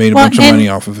 They made a bunch of money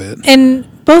off of it. And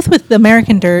both with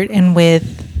American Dirt and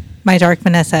with My Dark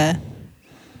Vanessa,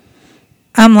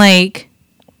 I'm like,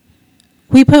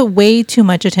 we put way too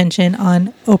much attention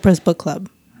on Oprah's book club.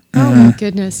 Oh my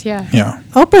goodness, yeah. Yeah.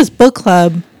 Oprah's book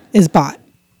club is bought.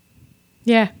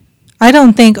 Yeah. I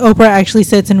don't think Oprah actually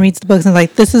sits and reads the books and is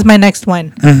like, this is my next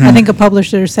one. I think a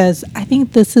publisher says, I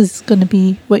think this is going to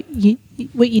be what you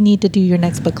need to do your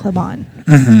next book club on.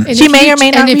 She may or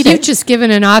may not read it. And if you've just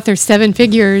given an author 7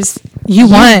 figures, you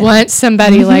want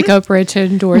somebody like Oprah to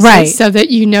endorse it so that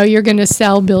you know you're going to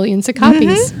sell billions of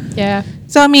copies. Yeah.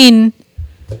 So, I mean,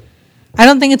 I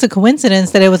don't think it's a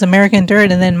coincidence that it was American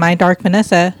Dirt and then My Dark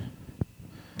Vanessa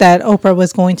that Oprah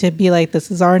was going to be like, this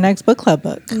is our next book club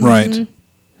book. Right.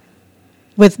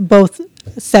 With both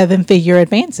 7-figure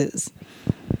advances.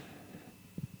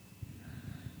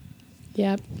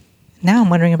 Yep. Now I'm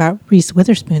wondering about Reese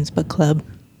Witherspoon's book club.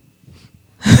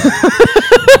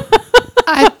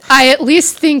 I at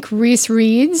least think Reese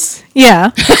reads.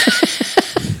 Yeah.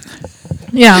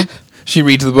 Yeah. She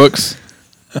reads the books.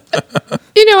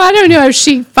 I don't know if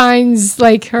she finds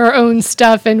like her own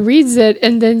stuff and reads it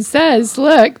and then says,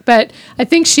 look, but I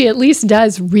think she at least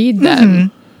does read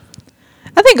them.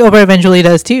 I think Oprah eventually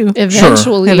does too.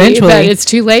 Eventually. But it's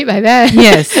too late by then.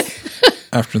 Yes.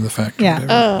 After the fact.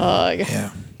 Yeah.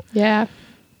 Yeah. Yeah.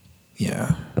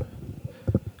 Yeah.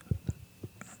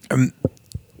 I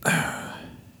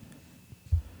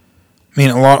mean,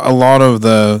 a lot of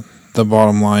the the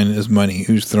bottom line is money.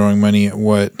 Who's throwing money at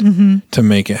what to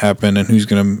make it happen, and who's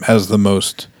has the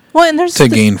most to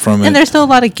gain from it. And there's still a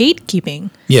lot of gatekeeping.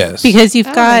 Yes. Because you've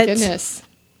got my goodness.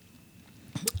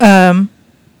 A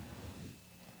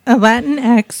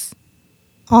Latinx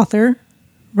author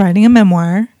writing a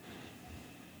memoir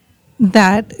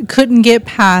that couldn't get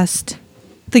past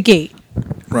the gate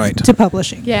right to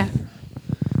publishing. Yeah.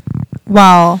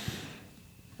 While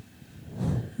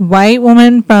white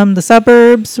woman from the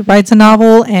suburbs writes a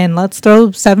novel and let's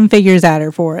throw 7 figures at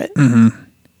her for it. Mm-hmm.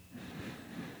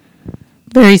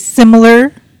 Very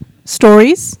similar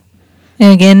stories.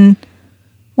 And again,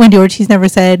 Wendy Ortiz never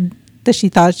said that she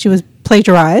thought she was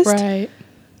plagiarized. Right.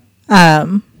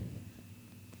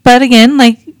 But again,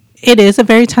 like, it is a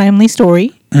very timely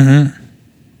story. Mm-hmm.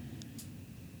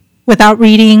 Without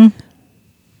reading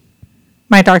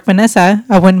My Dark Vanessa,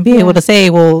 I wouldn't be able to say,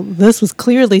 well, this was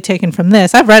clearly taken from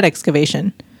this. I've read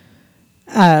Excavation.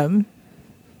 So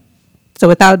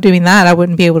without doing that, I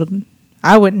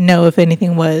wouldn't know if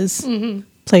anything was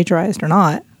plagiarized or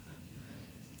not.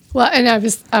 Well, and I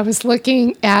was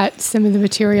looking at some of the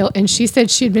material, and she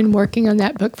said she'd been working on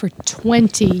that book for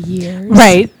 20 years.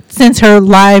 Right. Since her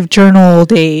live journal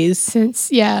days. Since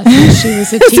she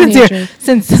was a teenager.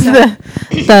 since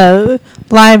the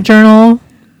live journal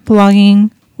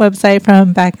blogging website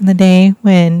from back in the day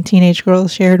when teenage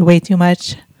girls shared way too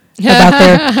much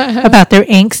about their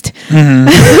angst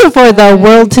for the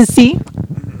world to see.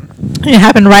 It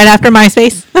happened right after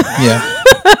MySpace. Yeah.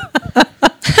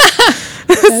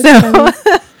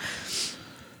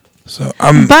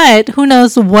 But who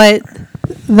knows what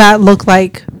that looked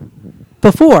like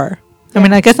before? I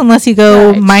mean, I guess unless you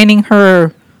go mining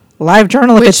her live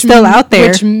journal, if it's still out there,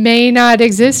 which may not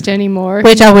exist anymore.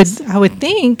 Which I would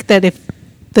think that if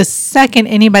the second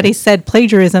anybody said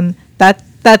plagiarism, that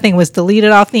thing was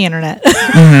deleted off the internet.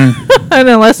 And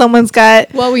unless someone's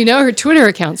got, well, we know her Twitter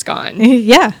account's gone.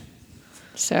 Yeah.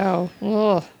 So,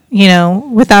 you know,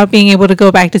 without being able to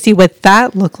go back to see what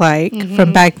that looked like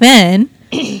from back then.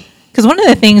 Because one of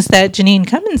the things that Janine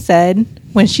Cummins said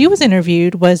when she was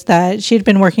interviewed was that she'd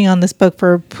been working on this book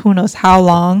for who knows how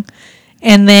long.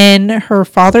 And then her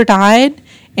father died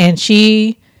and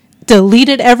she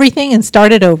deleted everything and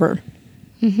started over.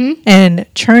 And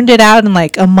churned it out in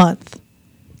like a month.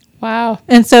 Wow.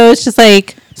 And so it's just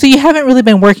like, so you haven't really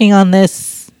been working on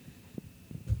this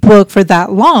book for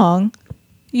that long.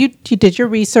 You did your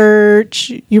research.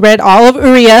 You read all of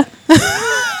Uriah.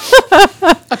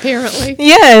 Apparently.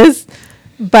 Yes.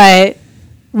 But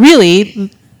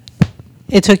really,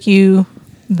 it took you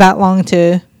that long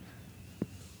to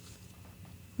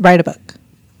write a book.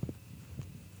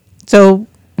 So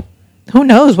who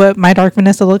knows what My Dark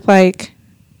Vanessa looked like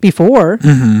before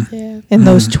in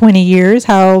those 20 years,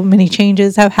 how many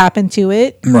changes have happened to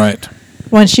it. Right.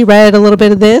 Once she read a little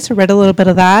bit of this or read a little bit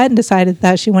of that and decided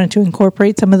that she wanted to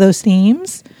incorporate some of those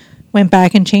themes, went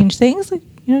back and changed things. Like,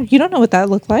 you know, you don't know what that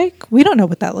looked like. We don't know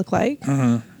what that looked like.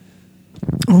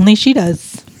 Only she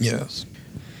does. Yes.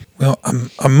 Well,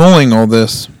 I'm mulling all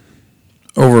this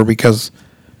over because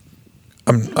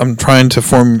I'm trying to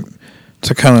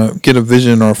kind of get a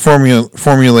vision or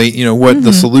formulate, you know, what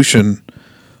the solution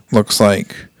looks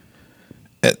like.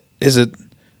 Is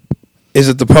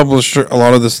it the publisher? A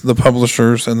lot of the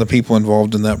publishers and the people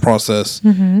involved in that process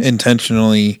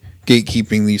intentionally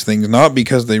gatekeeping these things, not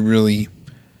because they really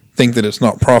think that it's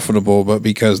not profitable, but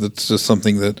because it's just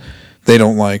something that they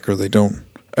don't like or they don't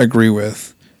agree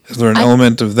with. Is there an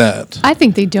element of that? I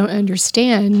think they don't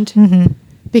understand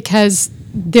because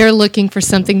they're looking for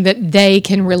something that they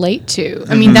can relate to.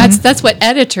 I mean, that's what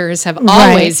editors have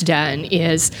always done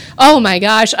is, oh my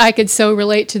gosh, I could so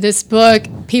relate to this book.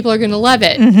 People are going to love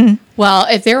it. Well,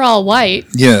 if they're all white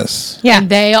and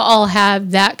they all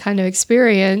have that kind of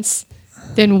experience,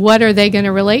 then what are they going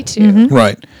to relate to?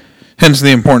 Right. Hence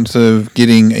the importance of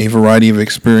getting a variety of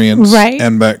experience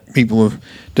and people of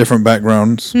different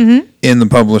backgrounds in the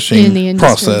publishing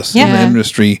process in the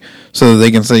industry so that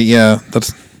they can say, yeah,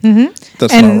 that's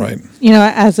not right. You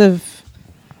know, as of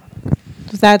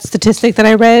that statistic that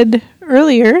I read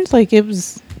earlier, like it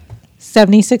was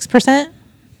 76%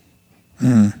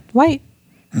 white.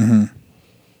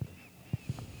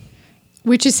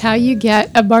 Which is how you get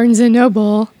a Barnes &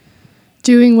 Noble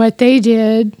doing what they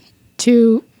did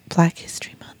to Black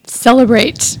History Month.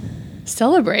 Celebrate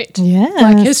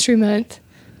Black History Month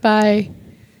by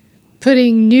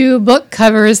putting new book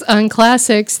covers on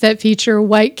classics that feature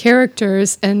white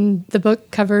characters, and the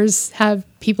book covers have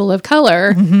people of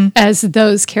color as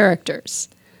those characters.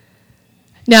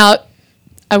 Now,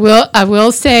 I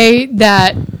will say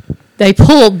that they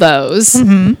pulled those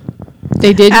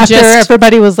They didn't After just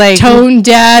everybody was like tone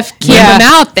deaf, keep them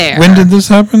out there. When did this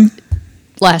happen?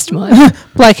 Last month.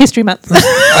 Black History Month. I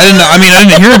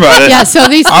didn't hear about it. Yeah, so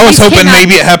I was hoping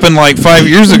maybe it happened like 5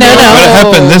 years ago, but it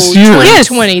happened this year.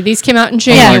 2020. These came out in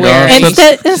January.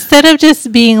 Yeah. Instead of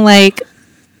just being like,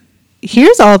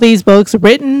 here's all these books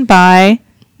written by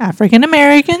African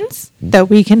Americans that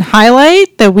we can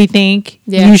highlight, that we think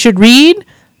you should read.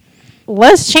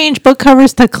 Let's change book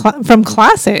covers to from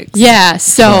classics. Yeah,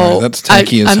 so that's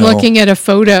tacky as I'm hell. looking at a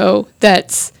photo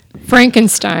that's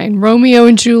Frankenstein, Romeo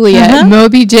and Juliet,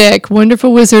 Moby Dick,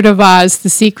 Wonderful Wizard of Oz, The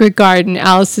Secret Garden,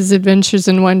 Alice's Adventures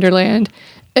in Wonderland,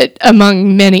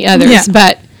 among many others. Yeah.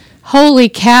 But holy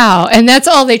cow. And that's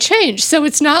all they changed. So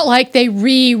it's not like they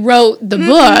rewrote the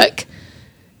book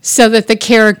so that the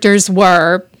characters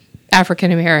were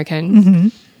African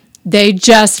American. They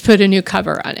just put a new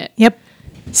cover on it. Yep.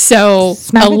 So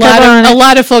a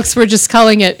lot of folks were just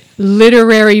calling it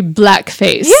literary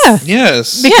blackface. Yeah.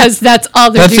 Yes. Because that's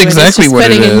all they're doing. Exactly it's just what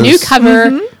putting it is. a new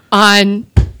cover on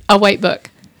a white book.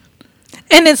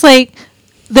 And it's like,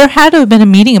 there had to have been a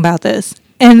meeting about this.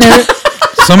 And there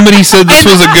somebody said this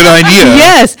was a good idea.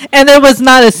 Yes. And there was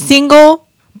not a single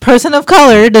person of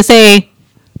color to say,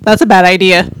 that's a bad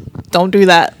idea. Don't do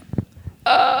that.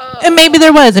 And maybe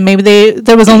there was, and maybe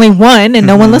there was only one and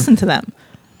no one listened to them.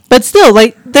 But still,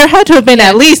 like, there had to have been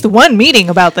at least one meeting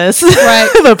about this. Right.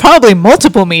 But probably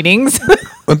multiple meetings.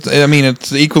 But, I mean,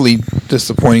 it's equally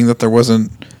disappointing that there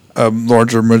wasn't a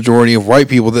larger majority of white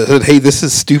people that said, hey, this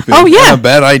is stupid. Oh, yeah. And a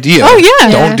bad idea. Oh,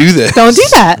 yeah. Don't do this. Don't do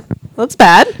that. That's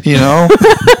bad. You know?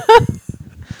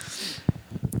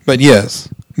 But yes,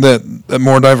 that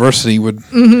more diversity would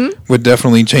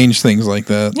definitely change things like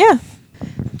that. Yeah.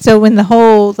 So when the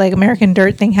whole, like, American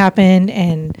Dirt thing happened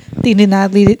and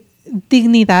Dignidad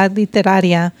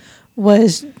Literaria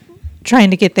was trying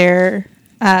to get their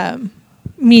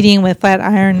meeting with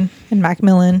Flatiron and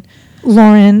Macmillan,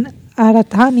 Lauren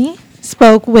Aratani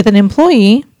spoke with an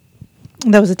employee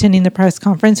that was attending the press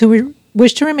conference who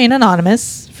wished to remain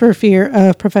anonymous for fear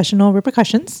of professional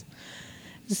repercussions.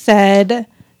 Said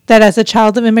that as a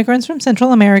child of immigrants from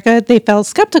Central America, they felt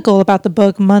skeptical about the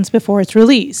book months before its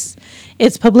release.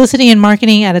 Its publicity and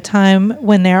marketing at a time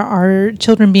when there are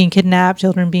children being kidnapped,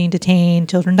 children being detained,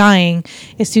 children dying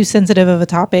is too sensitive of a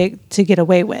topic to get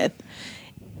away with.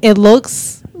 It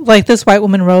looks like this white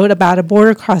woman wrote about a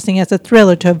border crossing as a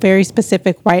thriller to a very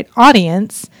specific white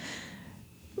audience.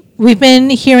 We've been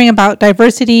hearing about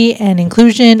diversity and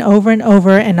inclusion over and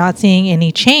over and not seeing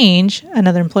any change,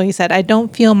 another employee said. I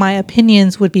don't feel my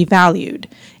opinions would be valued.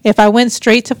 If I went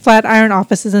straight to Flatiron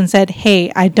offices and said,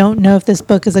 hey, I don't know if this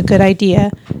book is a good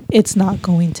idea, it's not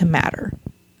going to matter.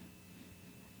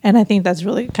 And I think that's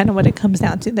really kind of what it comes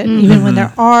down to, that even when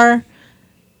there are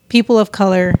people of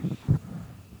color,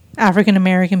 African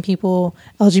American people,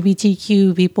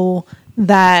 LGBTQ people,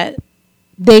 that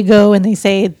they go and they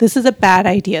say, this is a bad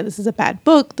idea, this is a bad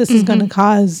book, this is going to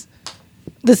cause,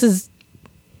 this is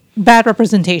bad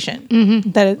representation,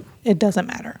 that it doesn't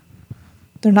matter.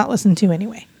 They're not listened to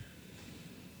anyway.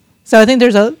 So I think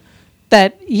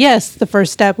yes, the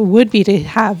first step would be to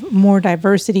have more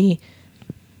diversity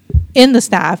in the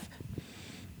staff,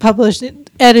 published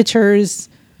editors,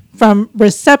 from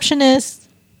receptionists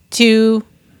to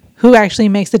who actually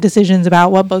makes the decisions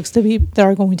about what books that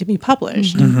are going to be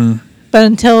published. But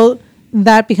until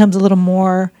that becomes a little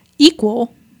more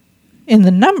equal in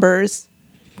the numbers,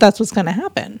 that's what's going to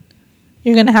happen.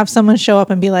 You're going to have someone show up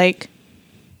and be like,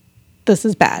 this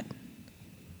is bad.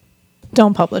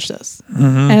 Don't publish this.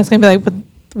 And it's going to be like, but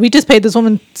we just paid this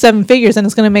woman 7 figures and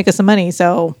it's going to make us some money.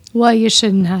 So, well, you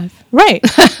shouldn't have. Right.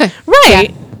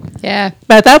 Right. Yeah.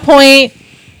 But at that point,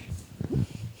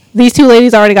 these 2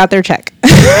 ladies already got their check.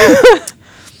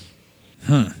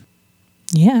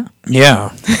 Yeah.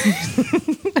 Yeah.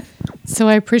 So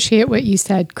I appreciate what you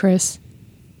said, Chris,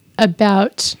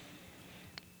 about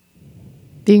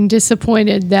being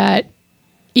disappointed that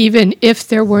even if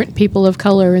there weren't people of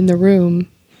color in the room,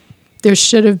 there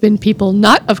should have been people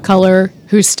not of color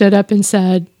who stood up and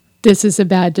said, this is a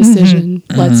bad decision.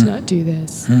 Let's not do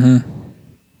this.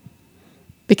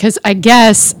 Because I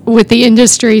guess with the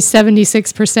industry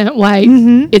 76% white,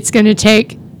 it's going to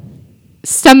take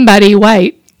somebody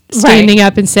white standing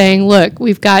up and saying, look,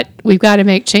 we've got to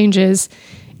make changes,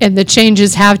 and the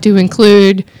changes have to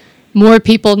include more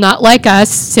people not like us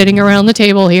sitting around the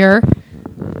table here.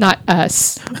 Not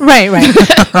us. Right.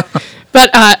 But,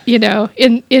 in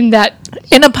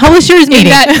a publisher's meeting.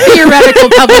 In that theoretical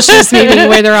publisher's meeting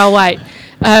where they're all white.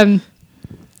 And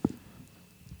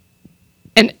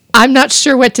I'm not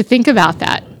sure what to think about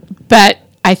that. But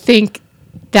I think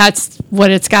that's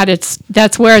what it's got.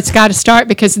 That's where it's got to start,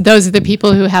 because those are the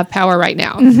people who have power right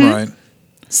now. Right.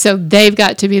 So they've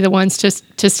got to be the ones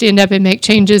to stand up and make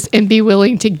changes and be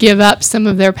willing to give up some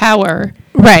of their power.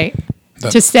 Right.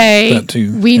 To say,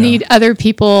 we need other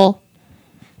people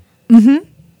to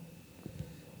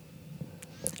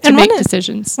make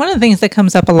decisions. One of the things that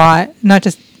comes up a lot, not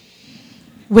just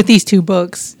with these two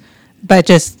books, but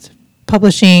just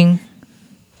publishing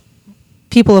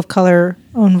people of color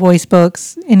own voice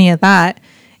books, any of that,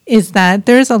 is that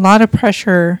there's a lot of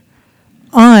pressure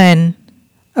on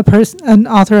an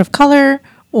author of color,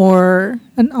 or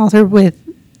an author with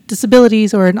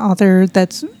disabilities, or an author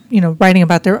that's, writing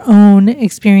about their own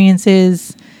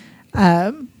experiences,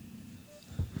 the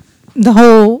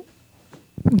whole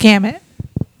gamut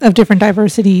of different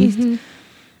diversities,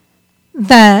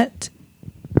 that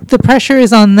the pressure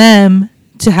is on them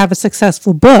to have a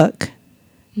successful book.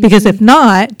 Because if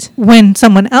not, when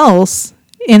someone else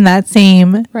in that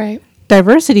same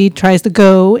diversity tries to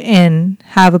go and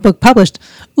have a book published,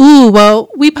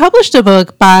 we published a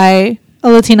book by a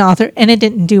Latino author and it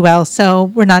didn't do well, so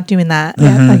we're not doing that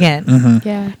again.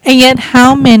 Yeah. And yet,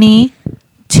 how many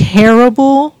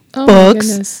terrible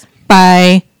books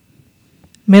by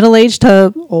middle-aged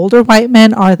to older white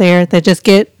men are there that just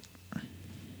get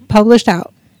published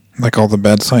out? Like all the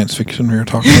bad science fiction we were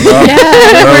talking about. Yeah,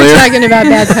 we were talking about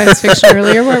bad science fiction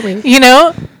earlier, weren't we?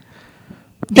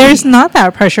 There's not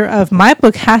that pressure of my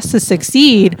book has to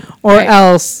succeed, or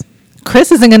else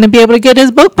Chris isn't going to be able to get his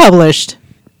book published.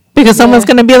 Because someone's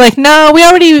going to be like, no, we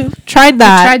already tried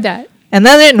that. And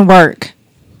that didn't work.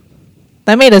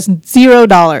 That made us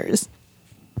 $0.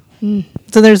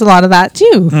 So there's a lot of that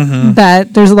too.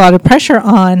 That there's a lot of pressure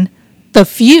on the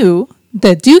few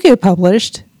that do get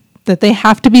published, that they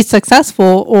have to be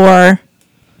successful, or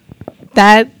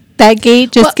that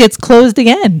gate just gets closed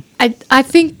again. I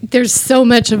think there's so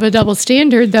much of a double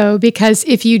standard, though, because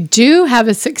if you do have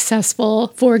a successful,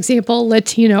 for example,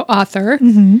 Latino author,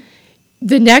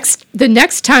 the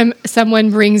next time someone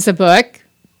brings a book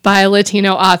by a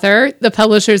Latino author, the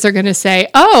publishers are going to say,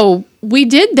 "Oh, we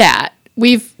did that.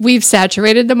 We've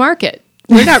saturated the market.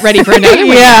 We're not ready for another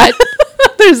one yet."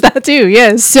 There's that too.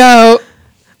 Yes. So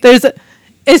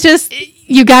it's just,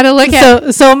 you got to look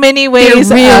at so many ways.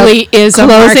 There really is a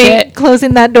market.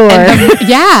 Closing that door.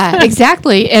 Yeah,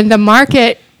 exactly. And the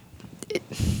market.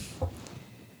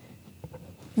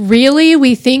 Really,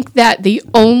 we think that the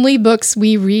only books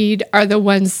we read are the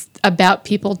ones about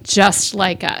people just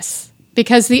like us.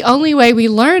 Because the only way we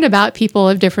learn about people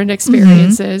of different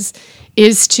experiences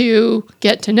is to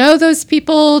get to know those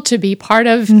people, to be part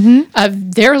of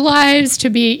their lives, to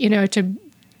be, to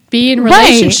be in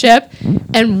relationship.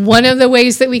 And one of the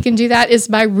ways that we can do that is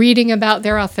by reading about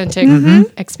their authentic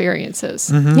experiences.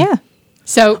 Yeah.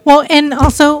 So, and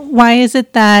also, why is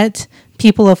it that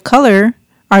people of color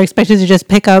are expected to just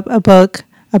pick up a book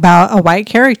about a white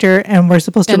character and we're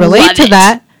supposed to relate to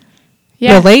that,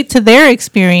 relate to their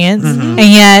experience, and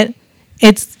yet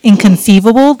it's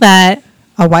inconceivable that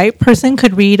a white person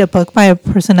could read a book by a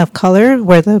person of color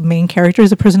where the main character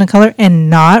is a person of color and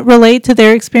not relate to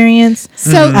their experience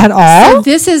at all?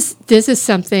 So this is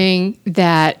something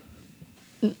that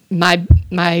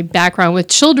my background with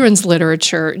children's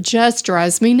literature just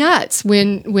drives me nuts.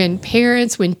 When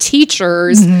parents, when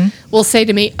teachers will say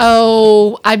to me,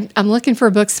 "Oh, I'm looking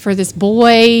for books for this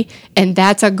boy, and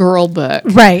that's a girl book."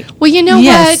 Right. Well, you know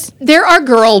what? There are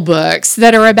girl books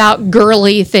that are about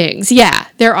girly things. Yeah,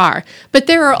 there are. But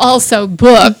there are also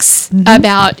books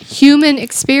about human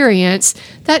experience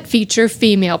that feature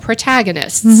female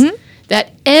protagonists.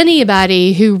 That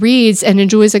anybody who reads and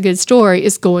enjoys a good story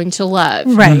is going to love.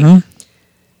 Right.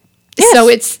 Yes. So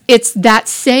it's that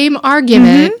same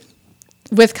argument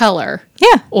with color.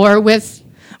 Yeah. Or with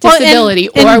disability.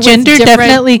 And or gender with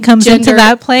definitely comes into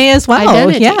that play as well.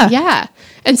 Identity. Yeah. Yeah.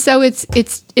 And so it's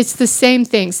the same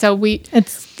thing. So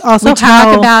it's also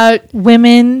talk about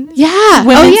women. Yeah.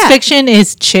 Women's fiction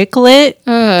is chick lit.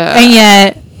 And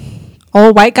yet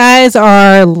old white guys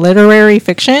are literary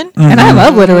fiction, and I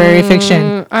love literary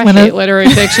fiction. I hate literary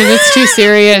fiction. It's too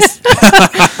serious.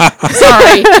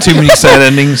 Sorry. Too many sad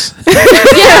endings.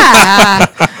 Yeah.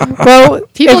 Well,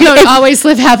 people don't always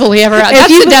live happily ever after.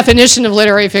 That's the definition of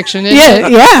literary fiction, isn't it?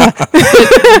 Yeah.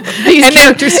 These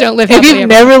characters don't live happily ever after. If you've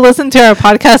never listened to our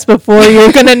podcast before,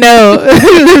 you're going to know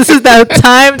this is the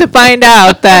time to find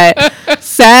out that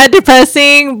sad,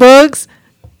 depressing books,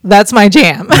 that's my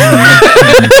jam.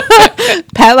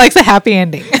 Pat likes a happy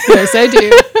ending. Yes, I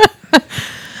do.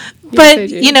 But,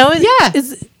 you know,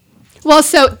 Well,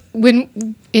 so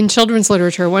when in children's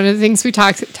literature, one of the things we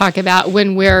talk about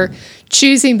when we're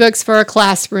choosing books for a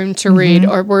classroom to read,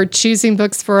 or we're choosing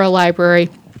books for a library,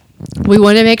 we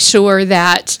want to make sure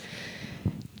that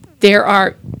there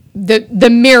are the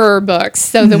mirror books,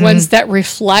 so the ones that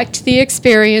reflect the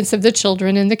experience of the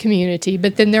children in the community,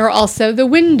 but then there are also the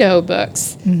window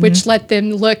books, which let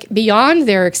them look beyond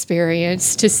their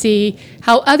experience to see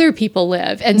how other people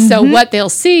live. And so what they'll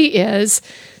see is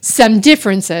some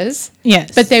differences,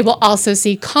 yes, but they will also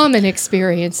see common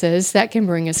experiences that can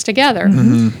bring us together.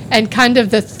 And kind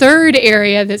of the third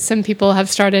area that some people have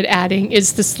started adding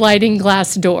is the sliding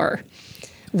glass door,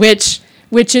 which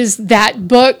is that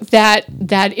book that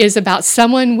is about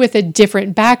someone with a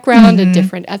different background, a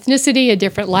different ethnicity, a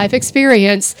different life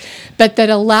experience, but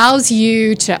that allows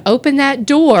you to open that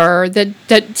door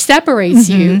that separates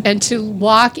you and to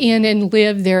walk in and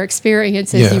live their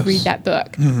experience as you read that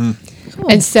book. Cool.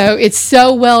 And so it's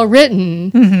so well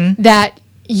written that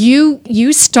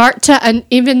you start to,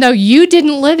 even though you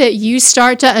didn't live it, you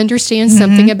start to understand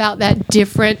something about that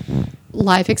different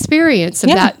life experience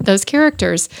about those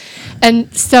characters.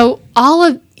 And so all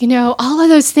of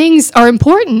those things are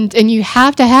important, and you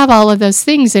have to have all of those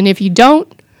things. And if you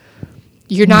don't,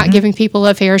 you're not giving people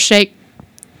a fair shake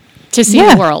to see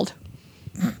the world.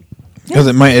 Because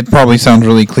it probably sounds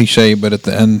really cliche, but at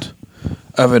the end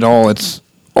of it all, it's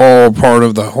all part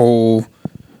of the whole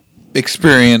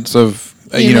experience of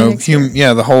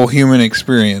the whole human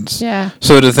experience. Yeah.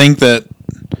 So to think that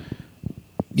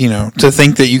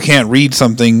you can't read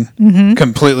something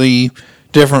completely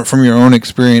different from your own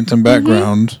experience and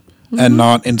background and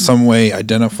not in some way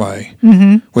identify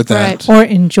with that. Right. Or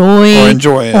enjoy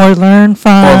it. Or learn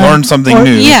from. Or learn something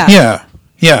new. Yeah.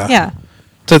 Yeah.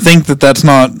 To think that that's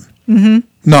not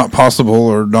possible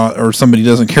or somebody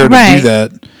doesn't care to do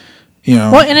that,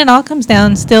 Well, and it all comes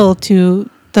down still to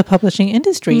the publishing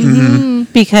industry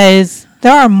because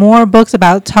there are more books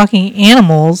about talking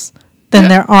animals than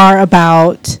there are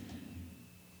about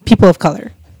people of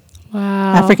color.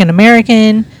 Wow. African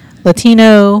American,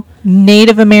 Latino,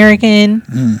 Native American.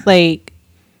 Like,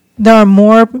 there are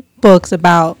more books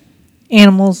about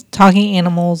animals, talking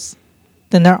animals,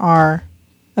 than there are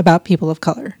about people of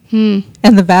color. And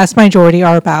the vast majority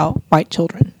are about white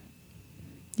children.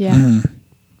 Yeah.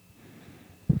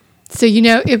 So,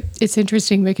 it's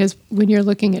interesting because when you're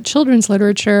looking at children's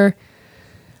literature,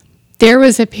 there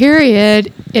was a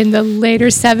period in the later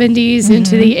 70s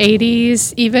into the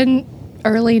 80s, even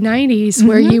early 90s,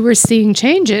 where you were seeing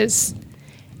changes.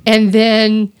 And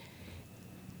then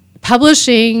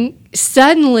publishing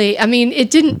suddenly,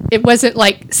 it wasn't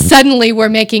like suddenly we're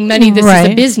making money, this is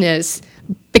a business,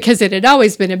 because it had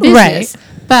always been a business.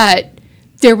 Right. But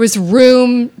there was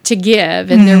room to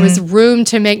give, and there was room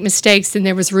to make mistakes, and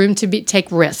there was room to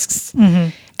take risks.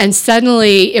 And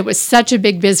suddenly it was such a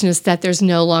big business that there's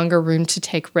no longer room to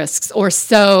take risks, or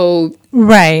so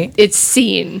it's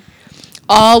seen.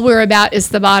 All we're about is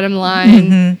the bottom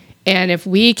line. And if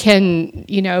we can,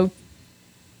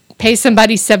 pay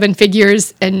somebody 7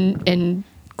 figures and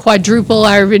quadruple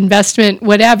our investment,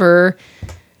 whatever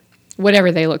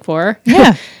they look for,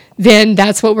 then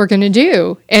that's what we're going to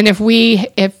do. And if we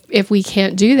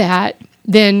can't do that,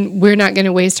 then we're not going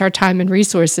to waste our time and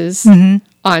resources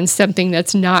on something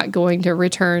that's not going to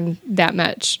return that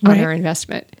much on our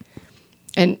investment.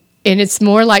 And it's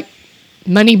more like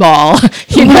Moneyball,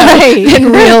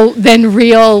 than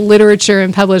real literature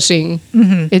and publishing.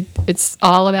 It's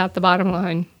all about the bottom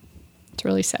line. It's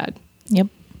really sad. Yep.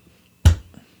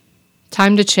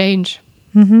 Time to change.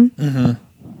 And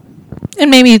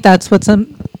maybe that's what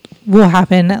will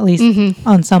happen, at least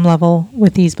on some level,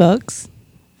 with these books,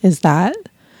 is that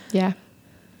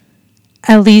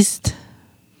at least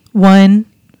one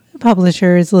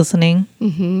publisher is listening.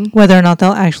 Whether or not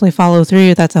they'll actually follow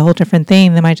through, that's a whole different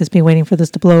thing. They might just be waiting for this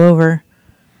to blow over.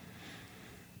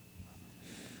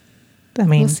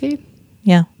 We'll see.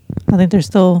 Yeah. I think there's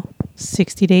still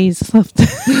 60 days left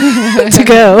to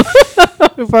go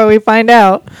before we find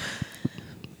out.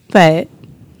 But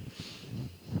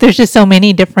there's just so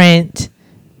many different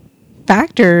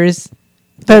factors.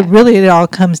 But really, it all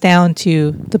comes down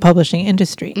to the publishing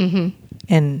industry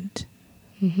and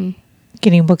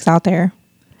getting books out there.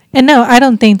 And no, I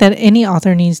don't think that any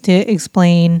author needs to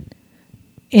explain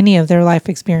any of their life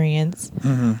experience.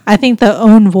 I think the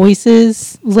own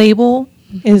voices label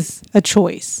is a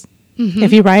choice.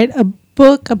 If you write a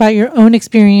book about your own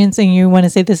experience and you want to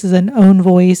say this is an own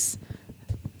voice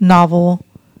novel,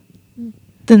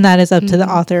 then that is up to the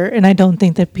author. And I don't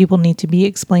think that people need to be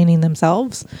explaining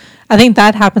themselves. I think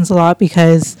that happens a lot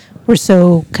because we're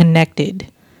so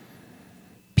connected.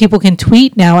 people can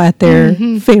tweet now at their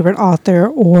favorite author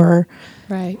or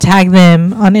tag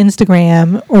them on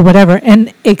Instagram or whatever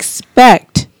and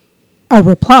expect a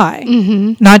reply.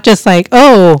 Not just like,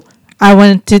 oh, I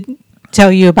wanted to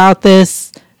tell you about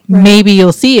this. Maybe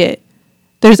you'll see it.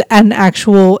 There's an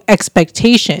actual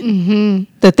expectation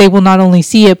that they will not only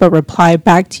see it, but reply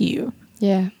back to you.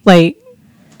 Yeah. Like,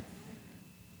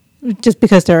 just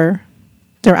because they're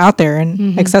out there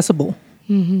and accessible.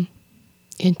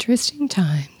 Interesting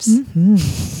times.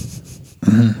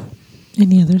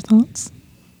 Any other thoughts?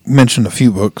 Mentioned a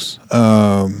few books.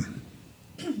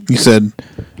 You said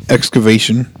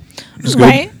Excavation. Is good.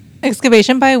 Right.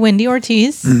 Excavation by Wendy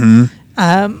Ortiz. One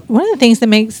of the things that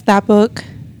makes that book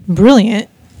brilliant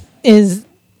is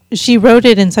she wrote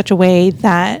it in such a way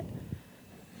that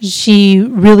she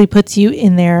really puts you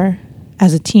in there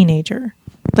as a teenager.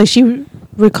 Like, she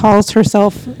recalls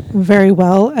herself very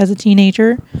well as a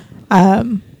teenager.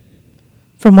 From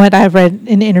what I've read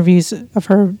in interviews of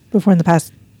her before in the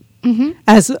past,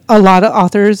 as a lot of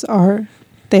authors are,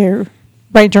 they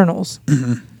write journals.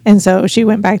 And so she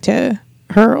went back to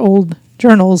her old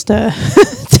journals to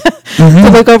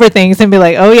look over things and be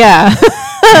like, oh yeah,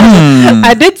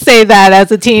 I did say that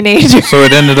as a teenager. So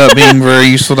it ended up being very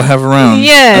useful to have around.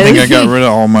 Yes. I think I got rid of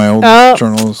all my old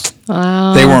journals.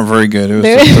 Wow. They weren't very good. It was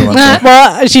just a bunch of,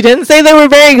 well, she didn't say they were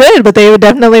very good, but they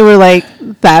definitely were like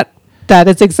that. That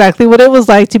is exactly what it was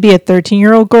like to be a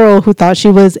 13-year-old girl who thought she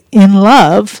was in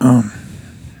love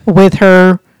with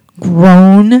her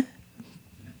grown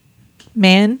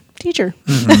man teacher.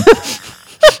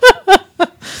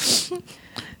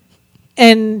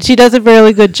 And she does a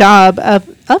really good job of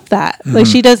that. Like,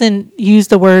 she doesn't use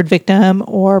the word victim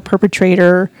or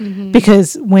perpetrator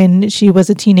because when she was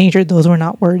a teenager, those were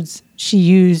not words she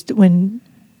used when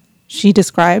she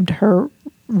described her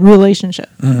relationship.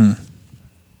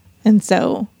 And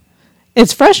so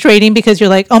it's frustrating because you're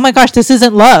like, oh my gosh, this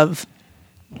isn't love.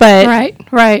 But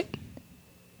right.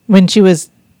 When she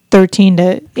was 13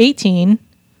 to 18,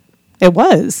 it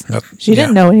was. She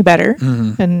didn't know any better.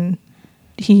 And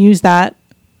he used that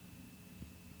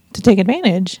to take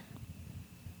advantage.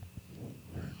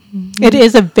 It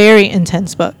is a very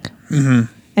intense book.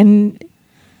 And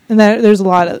there's a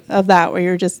lot of that where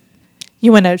you're just,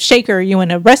 you want to shake her, you want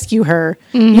to rescue her.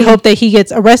 You hope that he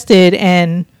gets arrested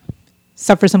and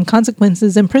suffer some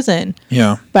consequences in prison.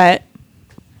 Yeah. But,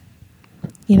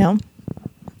 you know.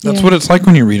 That's what it's like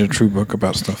when you read a true book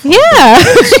about stuff. Yeah.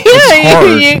 It's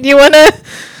hard. You want to.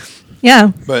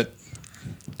 Yeah. But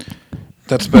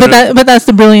that's better. But that's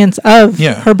the brilliance of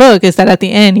her book, is that at the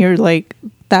end you're like,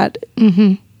 that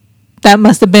that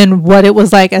must have been what it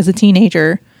was like as a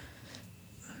teenager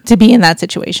to be in that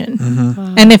situation.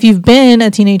 Wow. And if you've been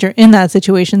a teenager in that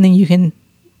situation, then you can,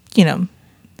 you know,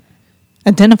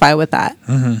 identify with that.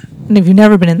 And if you've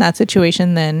never been in that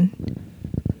situation, then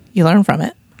you learn from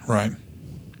it. Right.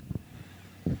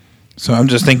 So I'm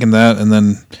just thinking that, and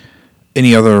then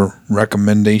any other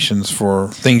recommendations for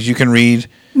things you can read?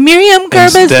 Miriam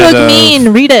Gerba's book,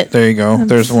 Mean. Read it. There you go.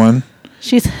 There's one.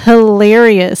 She's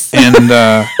hilarious. And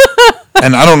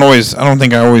and I don't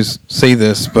think I always say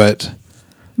this, but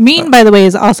Mean, by the way,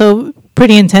 is also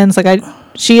pretty intense. Like,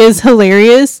 she is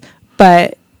hilarious,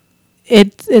 but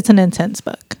it's an intense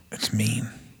book. It's mean.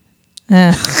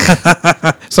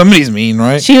 Somebody's mean,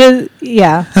 right? She was,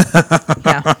 yeah.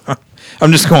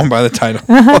 I'm just going by the title.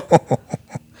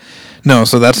 No,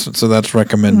 so that's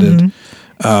recommended.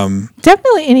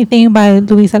 Definitely anything by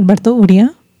Luis Alberto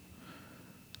Uria.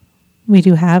 We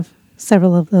do have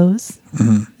several of those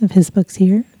of his books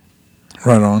here.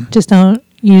 Right on. Just don't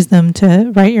use them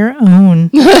to write your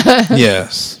own.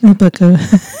 Yes. book of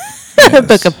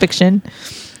fiction.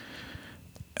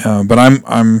 But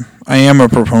I am a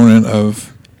proponent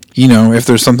of, you know, if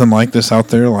there's something like this out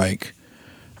there, like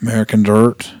American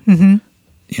Dirt, you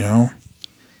know,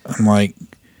 I'm like,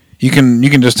 you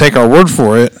can just take our word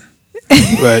for it,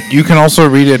 but you can also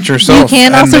read it yourself. You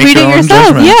can also read it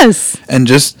yourself. Yes. And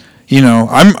just, you know,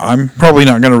 I'm probably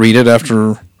not going to read it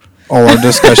after all our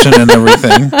discussion and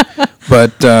everything,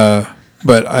 but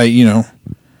I, you know,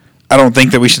 I don't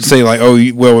think that we should say like, oh,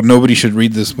 well, nobody should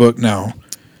read this book now.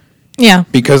 Yeah.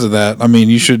 Because of that, I mean,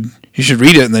 you should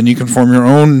read it, and then you can form your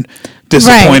own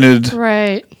disappointed.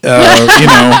 Right. You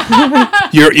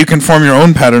know, you can form your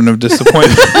own pattern of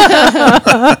disappointment.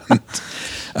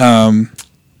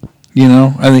 You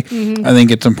know, I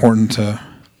think it's important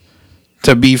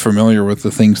to be familiar with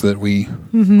the things that we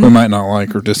might not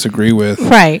like or disagree with,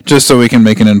 right? Just so we can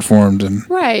make an informed and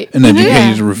an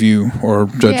educated review or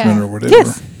judgment or whatever.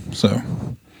 Yes. So,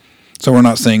 So we're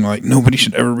not saying like nobody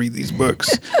should ever read these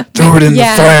books. Throw it in the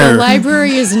Yeah, fire. the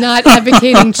library is not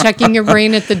advocating checking your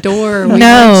brain at the door. We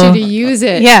No. want you to use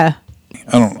it. Yeah.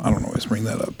 I don't always bring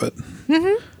that up, but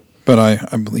I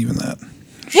believe in that.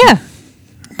 Yeah.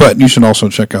 But you should also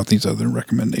check out these other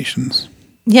recommendations.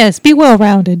 Yes. Be well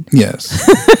rounded. Yes.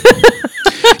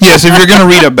 Yes, if you're going to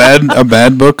read a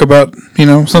bad book about,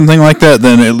 something like that,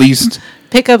 then at least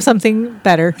Pick up something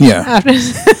better. Yeah. After,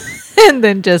 and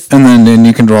then just. And then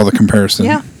you can draw the comparison.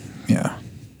 Yeah. Yeah.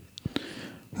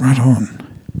 Right on.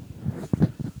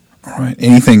 All right.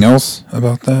 Anything else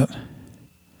about that?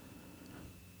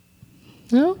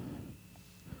 No?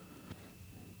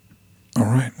 All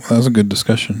right. Well, that was a good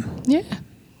discussion. Yeah,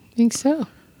 I think so.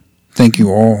 Thank you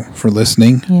all for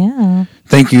listening. Yeah.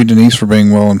 Thank you, Denise, for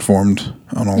being well informed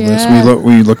on all this.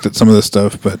 We looked at some of this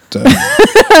stuff, but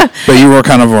but you were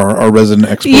kind of our resident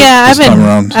expert this time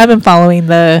around. I've been following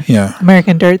the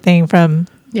American Dirt thing from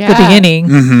the beginning.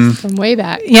 Mm-hmm. From way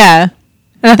back. Yeah.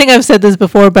 And I think I've said this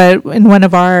before, but in one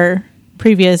of our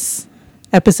previous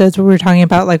episodes where we were talking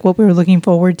about like what we were looking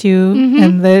forward to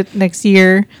in the next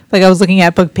year, like I was looking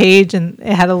at book page and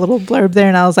it had a little blurb there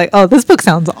and I was like, oh, this book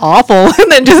sounds awful, and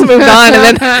then just moved on,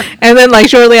 and then like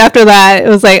shortly after that it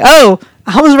was like, oh,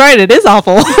 I was right, it is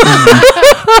awful.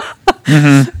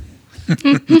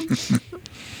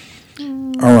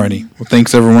 Alrighty, well,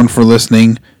 thanks everyone for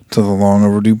listening to the Long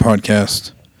Overdue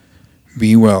podcast.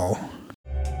 Be well.